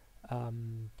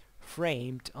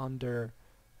framed under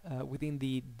within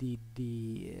the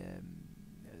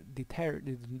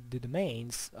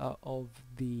domains of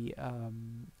the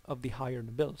higher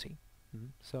nobility.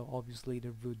 So obviously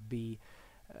there would be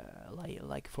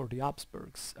like for the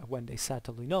Habsburgs, when they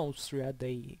settled in Austria,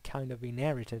 they kind of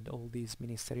inherited all these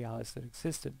ministeriales that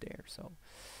existed there. So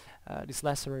this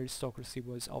lesser aristocracy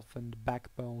was often the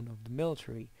backbone of the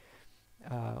military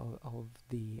of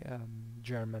the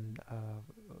German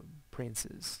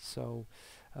princes. So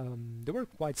they were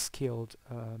quite skilled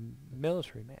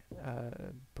military men,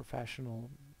 professional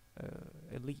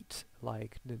elite,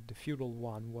 like the feudal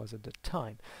one was at the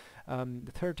time.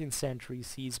 The 13th century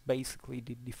sees basically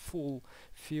the full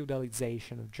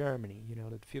feudalization of Germany.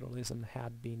 That feudalism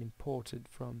had been imported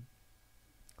from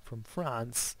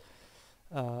France.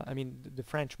 I mean, the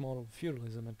French model of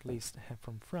feudalism, at least,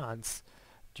 from France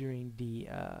during the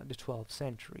 12th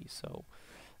century. So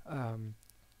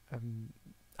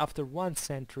after one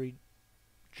century,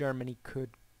 Germany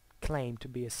could claim to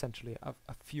be essentially a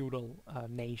feudal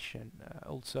nation,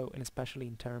 also and especially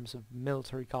in terms of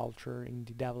military culture, in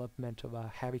the development of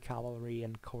a heavy cavalry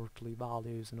and courtly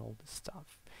values and all this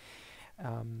stuff.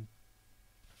 And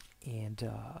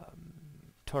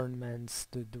tournaments,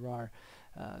 there are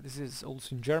this is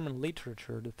also in German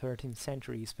literature. The 13th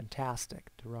century is fantastic.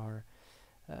 There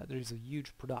is a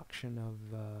huge production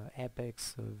of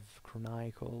epics, of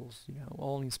chronicles,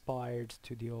 all inspired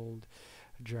to the old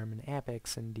German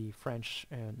epics and the French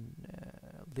and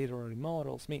literary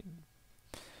models. I mean,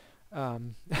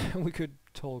 we could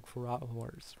talk for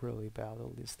hours really about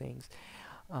all these things,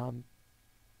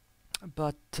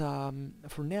 but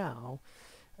for now,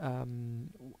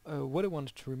 what I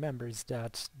wanted to remember is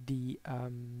that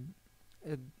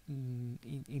between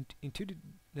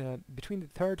the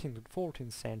 13th and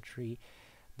 14th century,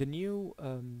 the new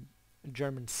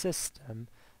German system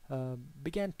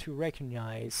began to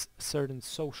recognize certain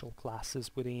social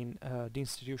classes within the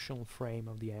institutional frame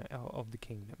of the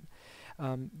kingdom.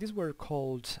 These were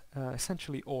called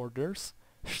essentially orders,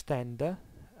 Stände,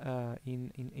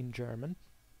 in German,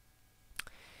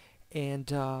 and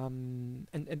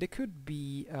they could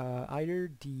be either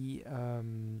the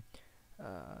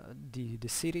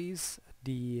cities,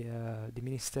 the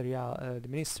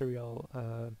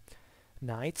ministerial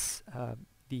knights,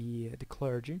 the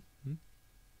clergy.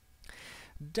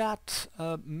 That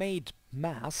made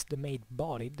mass, the made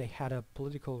body, they had a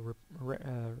political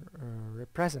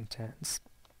representance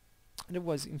that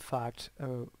was in fact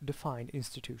defined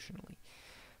institutionally.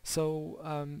 So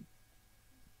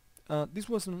this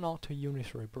was not a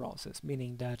unitary process,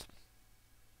 meaning that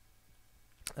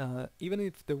even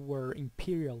if there were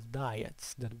imperial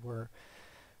diets that were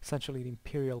essentially the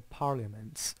imperial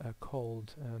parliaments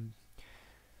called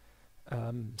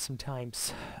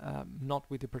sometimes not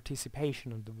with the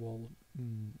participation of the whole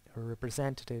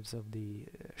representatives of the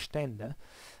Stände.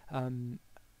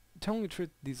 Telling the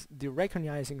truth, the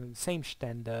recognizing of the same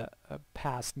Stände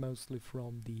passed mostly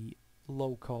from the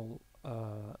local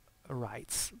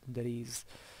rights. That is,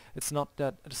 it's not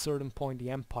that at a certain point the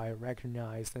empire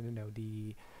recognized, I don't know,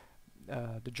 the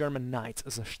German knights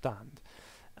as a Stand.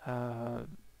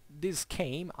 This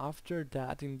came after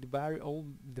that in all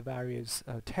the various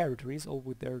territories, all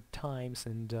with their times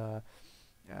and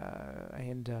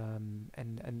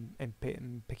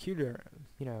peculiar,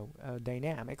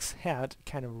 dynamics, had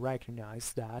kind of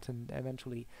recognized that, and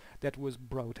eventually that was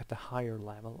brought at a higher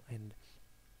level and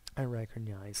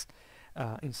recognized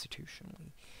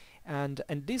institutionally. And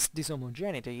this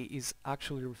dishomogeneity is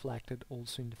actually reflected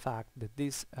also in the fact that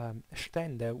these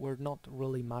Stände were not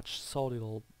really much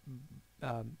soluble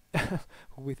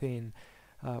within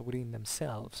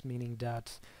themselves, meaning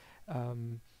that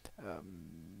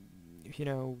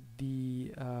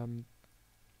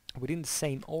within the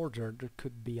same order there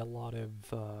could be a lot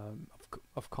of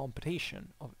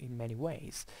competition in many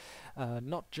ways,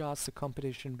 not just a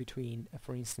competition between,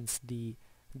 for instance, the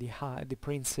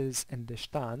princes and the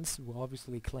stands, who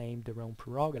obviously claimed their own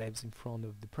prerogatives in front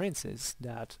of the princes,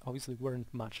 that obviously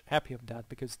weren't much happy of that,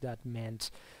 because that meant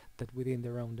that within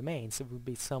their own domains there would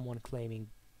be someone claiming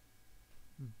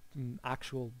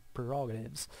actual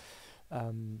prerogatives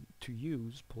to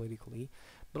use politically,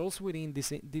 but also within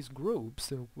these groups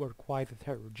that were quite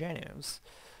heterogeneous.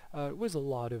 It was a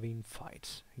lot of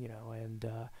infight, and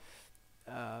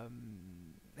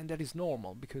that is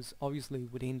normal, because obviously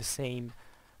within the same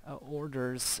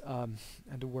orders, and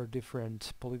there were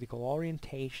different political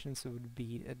orientations, there would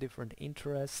be different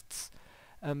interests,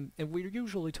 and we're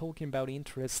usually talking about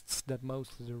interests that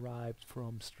mostly derived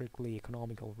from strictly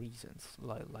economical reasons,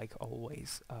 like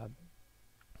always,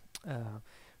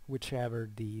 whichever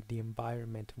the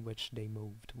environment in which they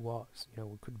moved was. It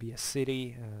could be a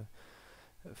city,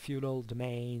 feudal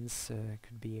domains,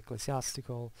 could be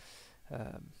ecclesiastical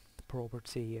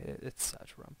property,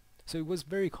 etc. So it was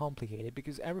very complicated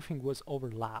because everything was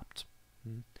overlapped.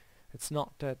 It's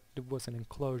not that there was an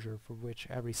enclosure for which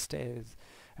every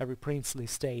princely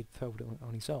state thought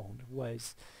on its own. It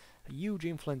was a huge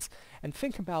influence. And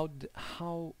think about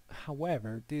how,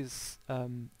 however, this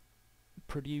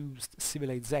produced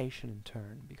civilization in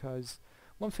turn, because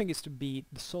one thing is to be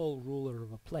the sole ruler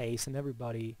of a place and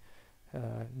everybody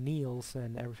kneels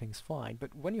and everything's fine,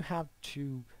 but when you have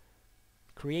to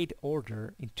create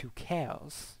order into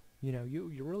chaos,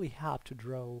 you really have to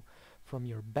draw from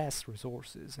your best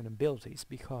resources and abilities,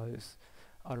 because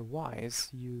otherwise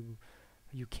you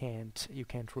can't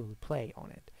really play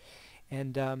on it.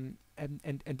 And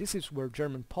this is where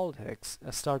German politics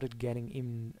started getting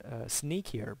even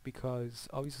sneakier, because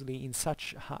obviously in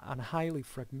such a highly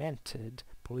fragmented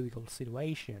political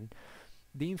situation,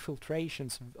 the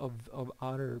infiltrations of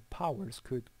other powers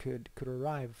could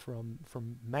arrive from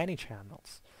many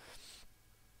channels,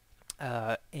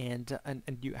 and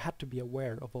you had to be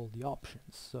aware of all the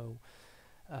options. So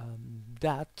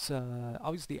that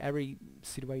obviously every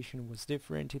situation was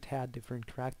different, it had different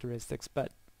characteristics,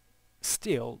 but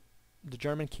still the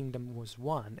German kingdom was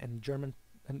one, and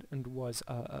was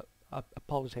a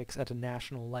politics at a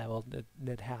national level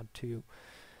that had to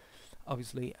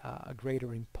obviously a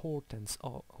greater importance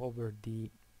over the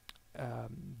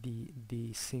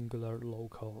singular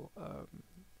local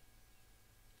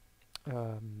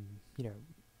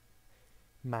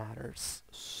matters.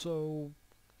 So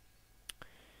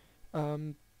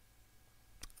there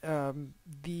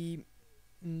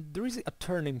is a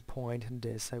turning point in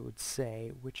this, I would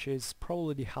say, which is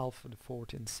probably the half of the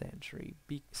 14th century,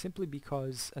 simply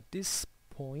because at this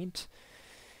point,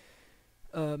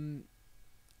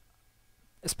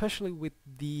 especially with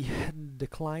the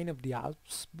decline of the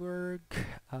Habsburg,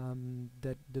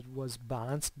 that was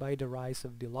balanced by the rise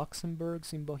of the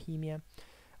Luxembourgs in Bohemia.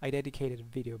 I dedicated a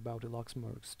video about the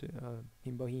Luxembourgs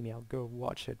in Bohemia. I'll go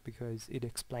watch it because it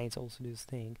explains also these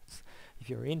things if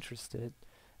you're interested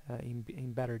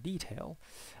in better detail.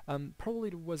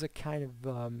 Probably there was a kind of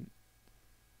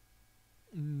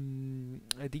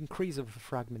the increase of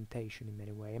fragmentation in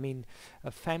many ways. I mean,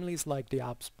 families like the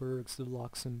Habsburgs, the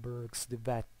Luxembourgs, the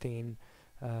Wettin,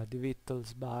 the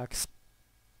Wittelsbachs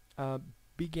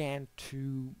began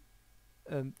to,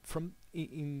 from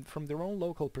their own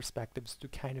local perspectives, to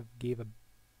kind of give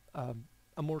a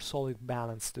more solid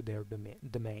balance to their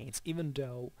domains, even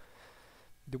though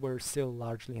they were still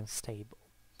largely unstable.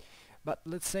 But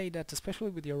let's say that, especially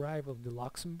with the arrival of the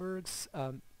Luxembourgs,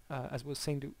 as I was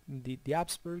saying, the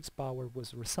Habsburgs' power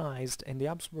was resized, and the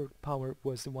Habsburg power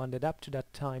was the one that up to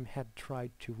that time had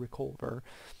tried to recover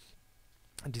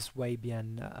the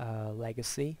Swabian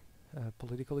legacy,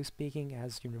 politically speaking,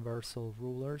 as universal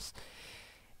rulers.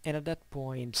 And at that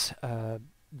point,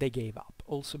 they gave up.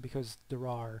 Also because there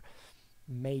are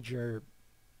major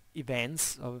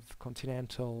events of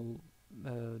continental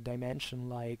dimension,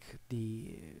 like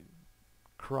the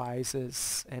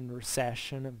crisis and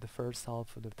recession of the first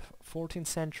half of the 14th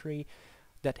century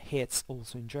that hits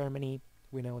also in Germany.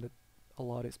 We know that a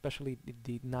lot, especially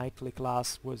the knightly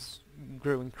class,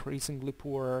 grew increasingly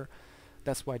poorer.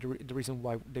 That's why the reason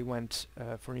why they went,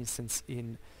 for instance,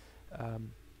 in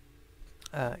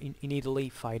Italy,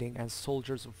 fighting as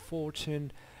soldiers of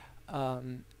fortune,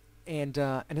 and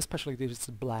especially there's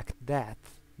the Black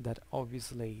Death that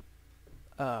obviously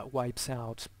wipes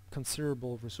out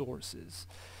considerable resources,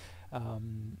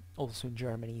 also in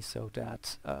Germany, so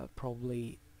that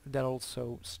probably that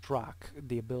also struck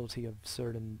the ability of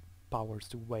certain powers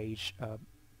to wage, a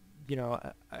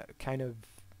kind of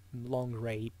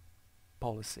long-range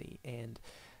policy, and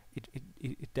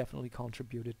it definitely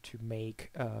contributed to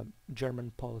make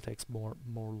German politics more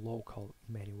local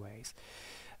in many ways.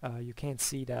 You can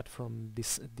see that from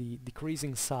the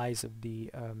decreasing size of the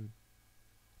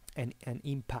and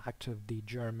impact of the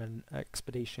German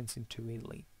expeditions into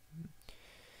Italy.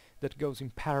 That goes in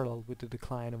parallel with the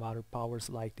decline of other powers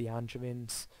like the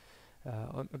Angevins,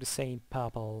 or the same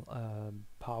papal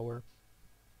power.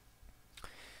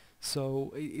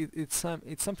 So it's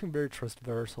something very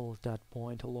transversal at that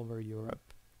point all over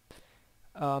Europe.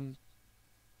 Um,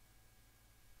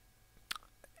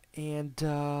 and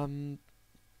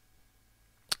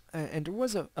and there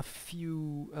was a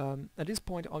few at this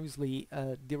point, obviously,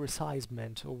 the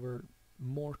resizement over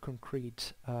more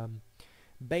concrete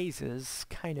bases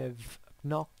kind of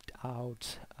knocked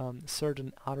out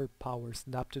certain other powers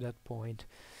that up to that point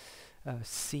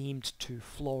seemed to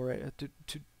flourish,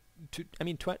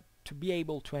 to be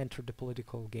able to enter the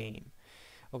political game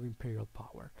of imperial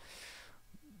power.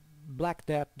 Black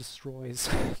Death destroys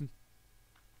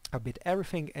a bit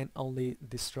everything, and only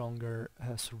the stronger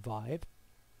survive.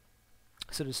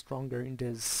 So the stronger in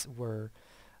this were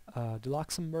the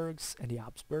Luxembourgs and the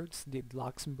Habsburgs. The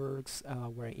Luxembourgs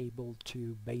were able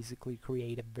to basically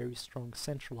create a very strong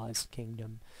centralized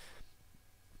kingdom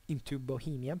into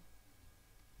Bohemia.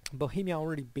 Bohemia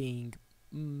already being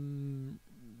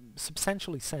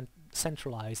substantially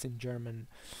centralized in German,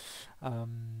 for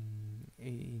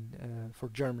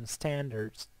German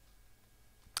standards.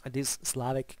 This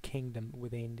Slavic kingdom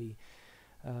within the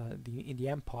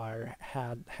empire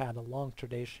had a long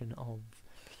tradition of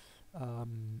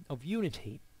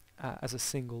unity as a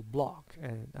single block,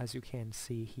 as you can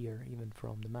see here even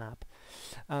from the map.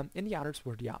 And the others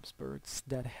were the Habsburgs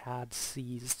that had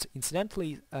seized,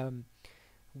 incidentally,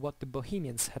 what the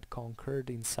Bohemians had conquered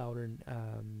in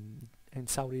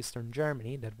southeastern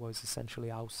Germany, that was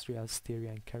essentially Austria, Styria,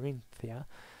 and Carinthia,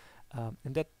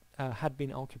 and that had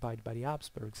been occupied by the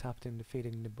Habsburgs after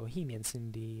defeating the Bohemians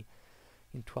in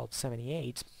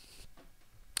 1278,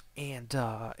 and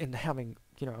having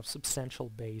a substantial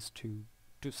base to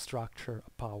structure a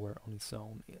power on its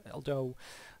own. Although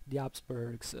the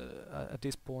Habsburgs at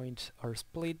this point are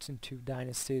split into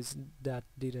dynasties that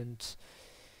didn't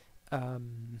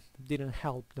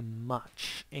help them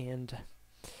much, and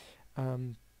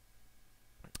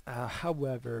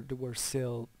however, they were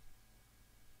still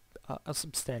a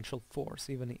substantial force,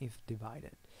 even if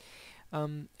divided.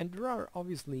 And there are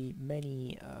obviously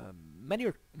many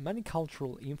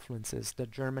cultural influences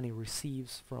that Germany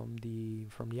receives from the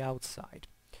outside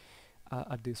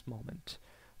at this moment.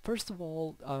 First of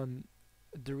all,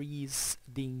 there is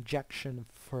the injection of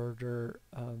further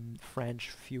French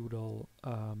feudal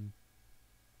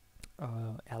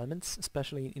elements,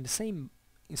 especially in the same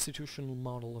institutional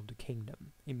model of the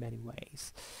kingdom in many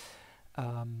ways.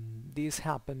 This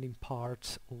happened in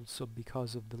part also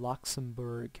because of the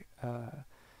Luxembourg,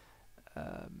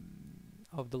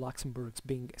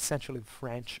 being essentially of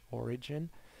French origin,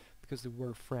 because there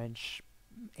were French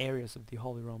areas of the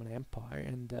Holy Roman Empire,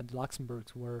 and the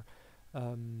Luxembourgs were,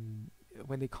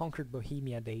 when they conquered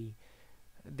Bohemia, they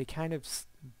kind of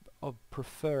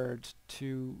preferred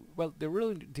to, well, they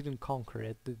really didn't conquer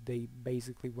it. They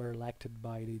basically were elected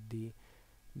by the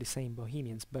same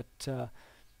Bohemians, but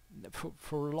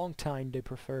for a long time they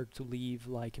preferred to live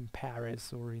like in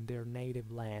Paris or in their native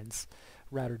lands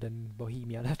rather than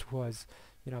Bohemia. That was,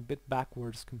 a bit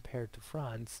backwards compared to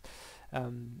France,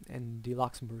 and the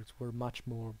Luxembourgs were much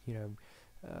more,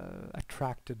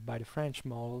 attracted by the French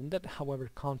model, and that, however,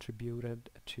 contributed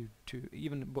to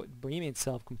even Bohemia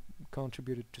itself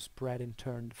contributed to spread in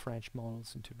turn the French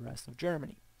models into the rest of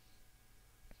Germany.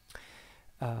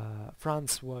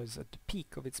 France was at the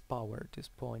peak of its power at this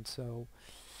point, so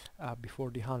before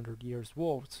the 100 Years'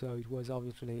 War, so it was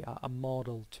obviously a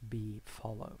model to be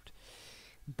followed.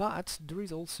 But there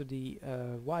is also the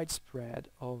widespread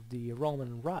of the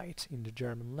Roman right in the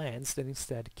German lands that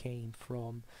instead came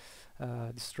from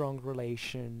the strong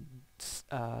relations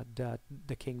that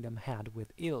the kingdom had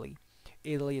with Italy.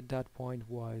 Italy at that point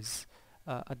was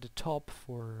at the top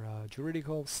for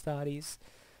juridical studies,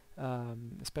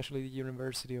 especially the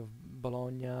University of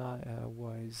Bologna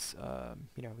was,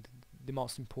 the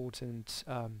most important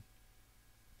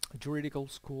juridical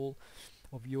school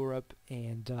of Europe,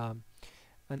 and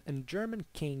German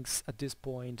kings at this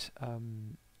point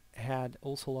had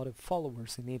also a lot of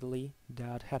followers in Italy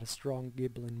that had a strong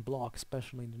Ghibelline bloc,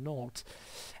 especially in the north,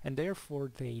 and therefore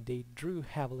they drew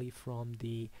heavily from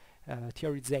the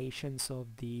theorizations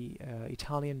of the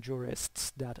Italian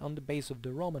jurists that on the base of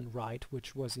the Roman right,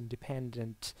 which was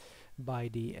independent by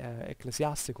the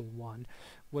ecclesiastical one,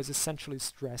 was essentially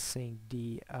stressing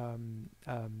the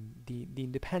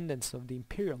independence of the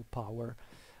imperial power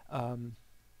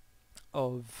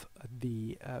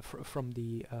from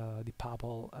the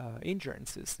papal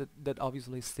ingerences that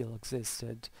obviously still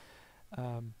existed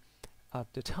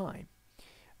at the time.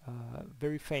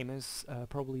 Very famous,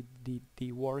 probably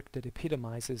the work that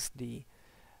epitomizes the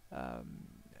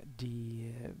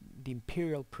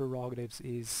imperial prerogatives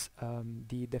is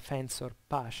the Defensor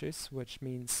Pacis, which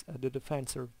means the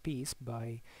defensor of peace,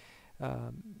 by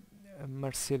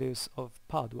Marsilius of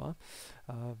Padua,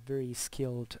 very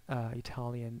skilled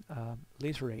Italian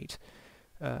literate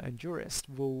and jurist,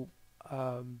 who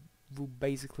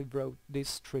basically wrote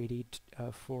this treaty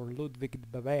for Ludwig the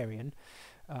Bavarian.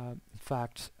 In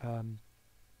fact,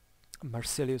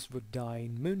 Marsilius would die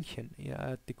in München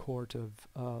at the court of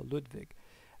Ludwig,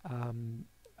 in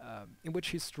which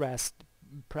he stressed,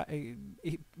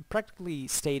 he practically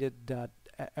stated that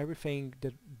everything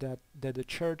that the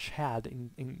church had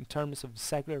in terms of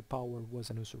secular power was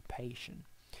an usurpation.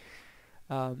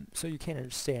 So you can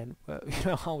understand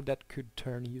how that could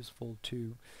turn useful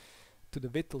to the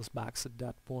Wittelsbachs at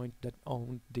that point that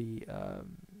owned the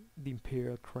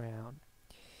imperial crown.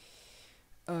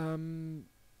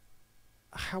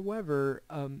 However,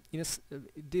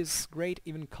 this great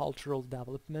even cultural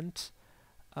development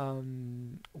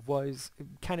was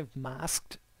kind of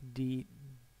masked the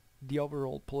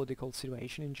overall political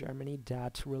situation in Germany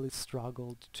that really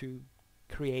struggled to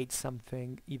create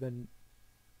something even,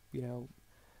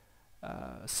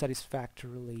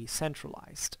 satisfactorily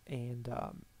centralized, and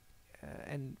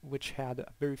which had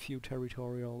very few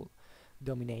territorial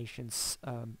dominations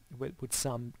with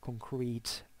some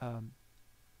concrete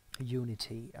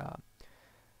unity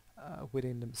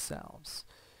within themselves.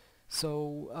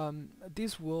 So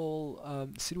this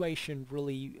situation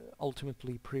really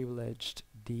ultimately privileged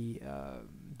the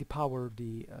power of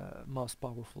the most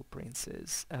powerful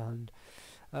princes, and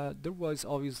there was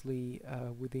obviously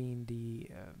within the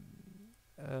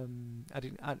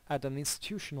at an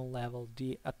institutional level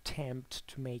the attempt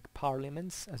to make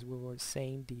parliaments, as we were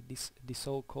saying, the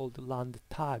so-called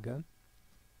Landtag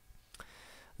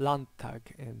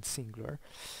in singular,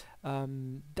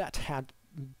 that had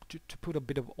to put a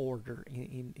bit of order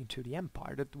into the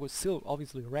empire that was still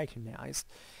obviously recognized,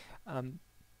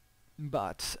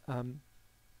 but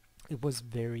it was a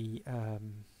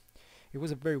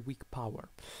very weak power.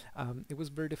 It was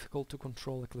very difficult to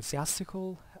control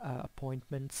ecclesiastical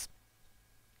appointments,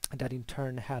 that in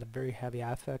turn had a very heavy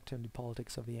effect on the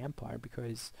politics of the empire,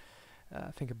 because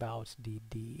think about the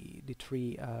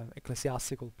three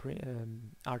ecclesiastical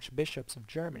archbishops of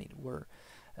Germany were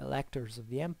electors of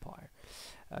the empire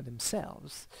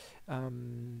themselves.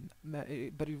 But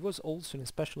it was also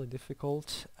especially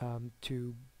difficult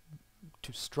to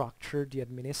structure the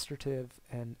administrative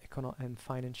and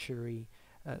financiary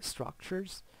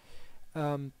structures.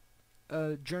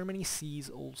 Germany sees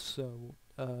also,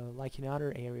 like in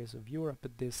other areas of Europe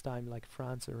at this time, like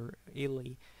France or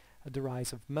Italy, the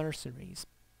rise of mercenaries.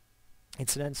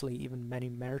 Incidentally, even many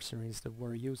mercenaries that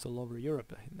were used all over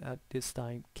Europe at this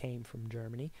time came from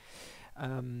Germany,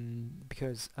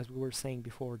 because, as we were saying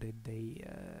before, the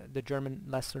German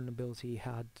lesser nobility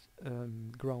had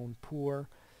grown poor,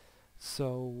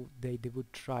 so they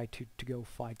would try to go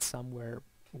fight somewhere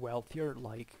wealthier,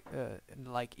 like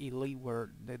Italy,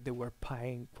 where they were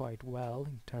paying quite well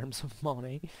in terms of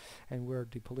money, and where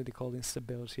the political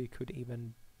instability could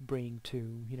even bring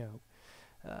to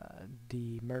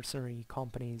the mercenary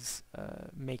companies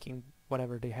making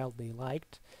whatever the hell they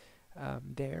liked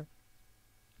there.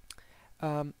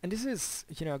 And this is,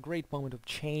 a great moment of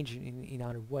change in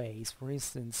other ways. For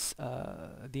instance,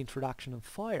 the introduction of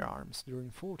firearms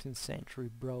during 14th century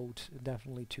brought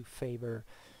definitely to favor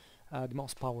the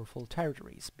most powerful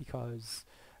territories, because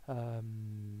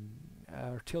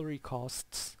artillery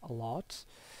costs a lot,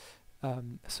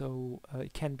 so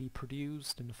it can be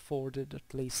produced and afforded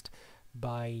at least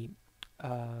by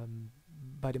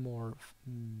the more,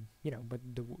 by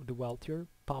the wealthier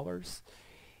powers.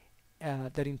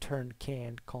 That in turn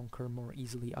can conquer more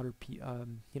easily other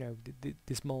the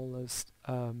smallest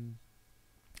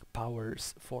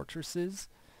powers fortresses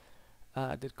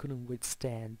that couldn't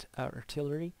withstand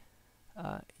artillery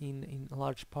in a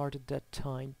large part at that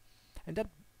time, and that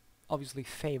obviously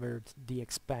favored the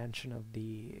expansion of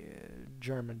the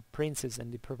German princes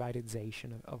and the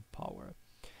privatization of power.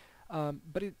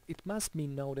 But it must be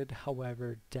noted,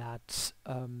 however, that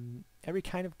every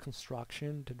kind of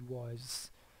construction that was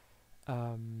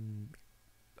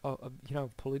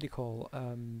political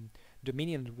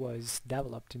dominion was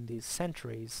developed in these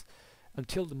centuries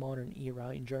until the modern era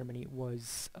in Germany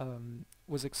was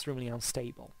extremely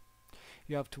unstable.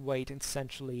 You have to wait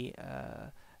essentially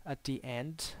at the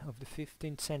end of the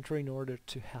 15th century in order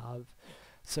to have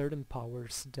certain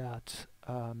powers that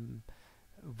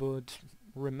would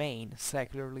remain,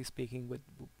 secularly speaking,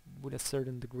 with a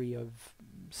certain degree of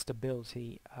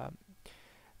stability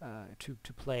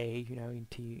to play,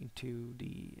 into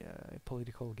the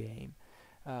political game.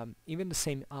 Even the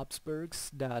same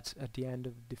Habsburgs that at the end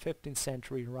of the 15th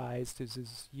century rise to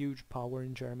this huge power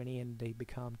in Germany, and they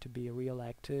become to be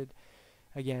re-elected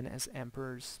again as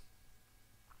emperors,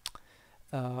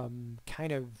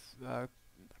 kind of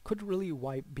could really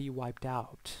be wiped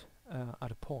out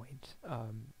at a point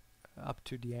up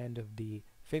to the end of the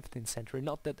 15th century.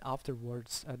 Not that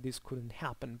afterwards this couldn't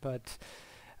happen, but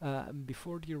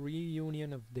before the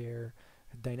reunion of their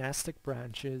dynastic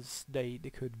branches, they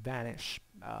could vanish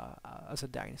as a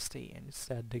dynasty, and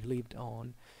instead they lived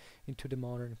on into the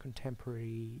modern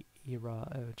contemporary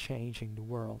era, changing the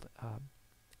world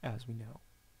as we know.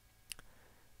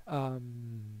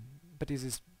 But this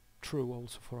is true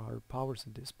also for our powers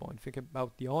at this point. Think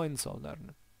about the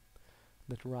Hohenzollern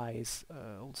that rise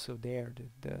also there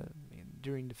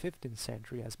during the 15th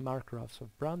century as Markgrafs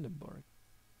of Brandenburg,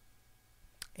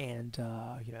 and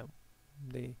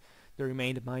they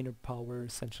remained a minor power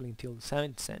essentially until the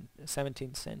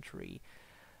 17th century.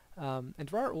 And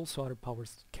there are also other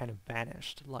powers that kind of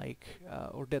vanished, like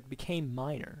or that became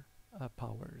minor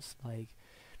powers. Like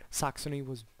Saxony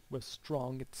was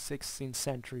strong at the 16th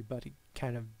century, but it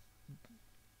kind of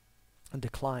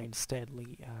declined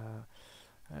steadily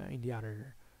in the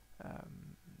other,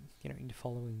 in the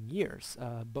following years.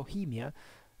 Bohemia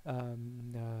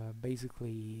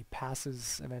basically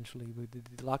passes eventually with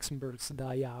the Luxembourgs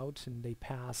die out, and they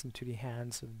pass into the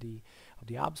hands of the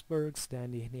Habsburgs,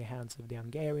 then in the hands of the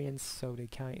Hungarians, so they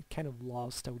kind of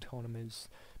lost autonomous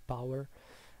power,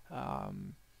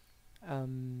 and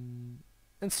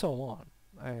so on,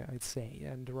 I'd say.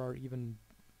 And there are even,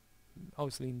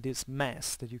 obviously, in this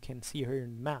mess that you can see here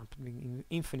in the map,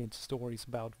 infinite stories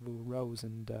about who rose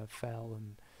and fell,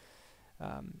 and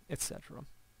etc.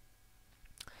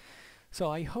 So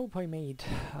I hope I made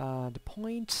the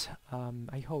point.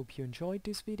 I hope you enjoyed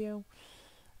this video.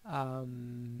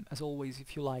 As always,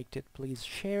 if you liked it, please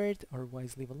share it,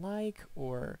 otherwise leave a like,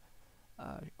 or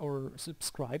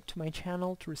subscribe to my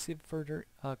channel to receive further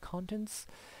contents.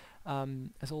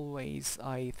 As always,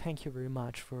 I thank you very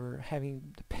much for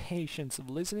having the patience of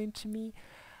listening to me.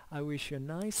 I wish you a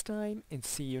nice time, and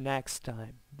see you next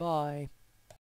time. Bye!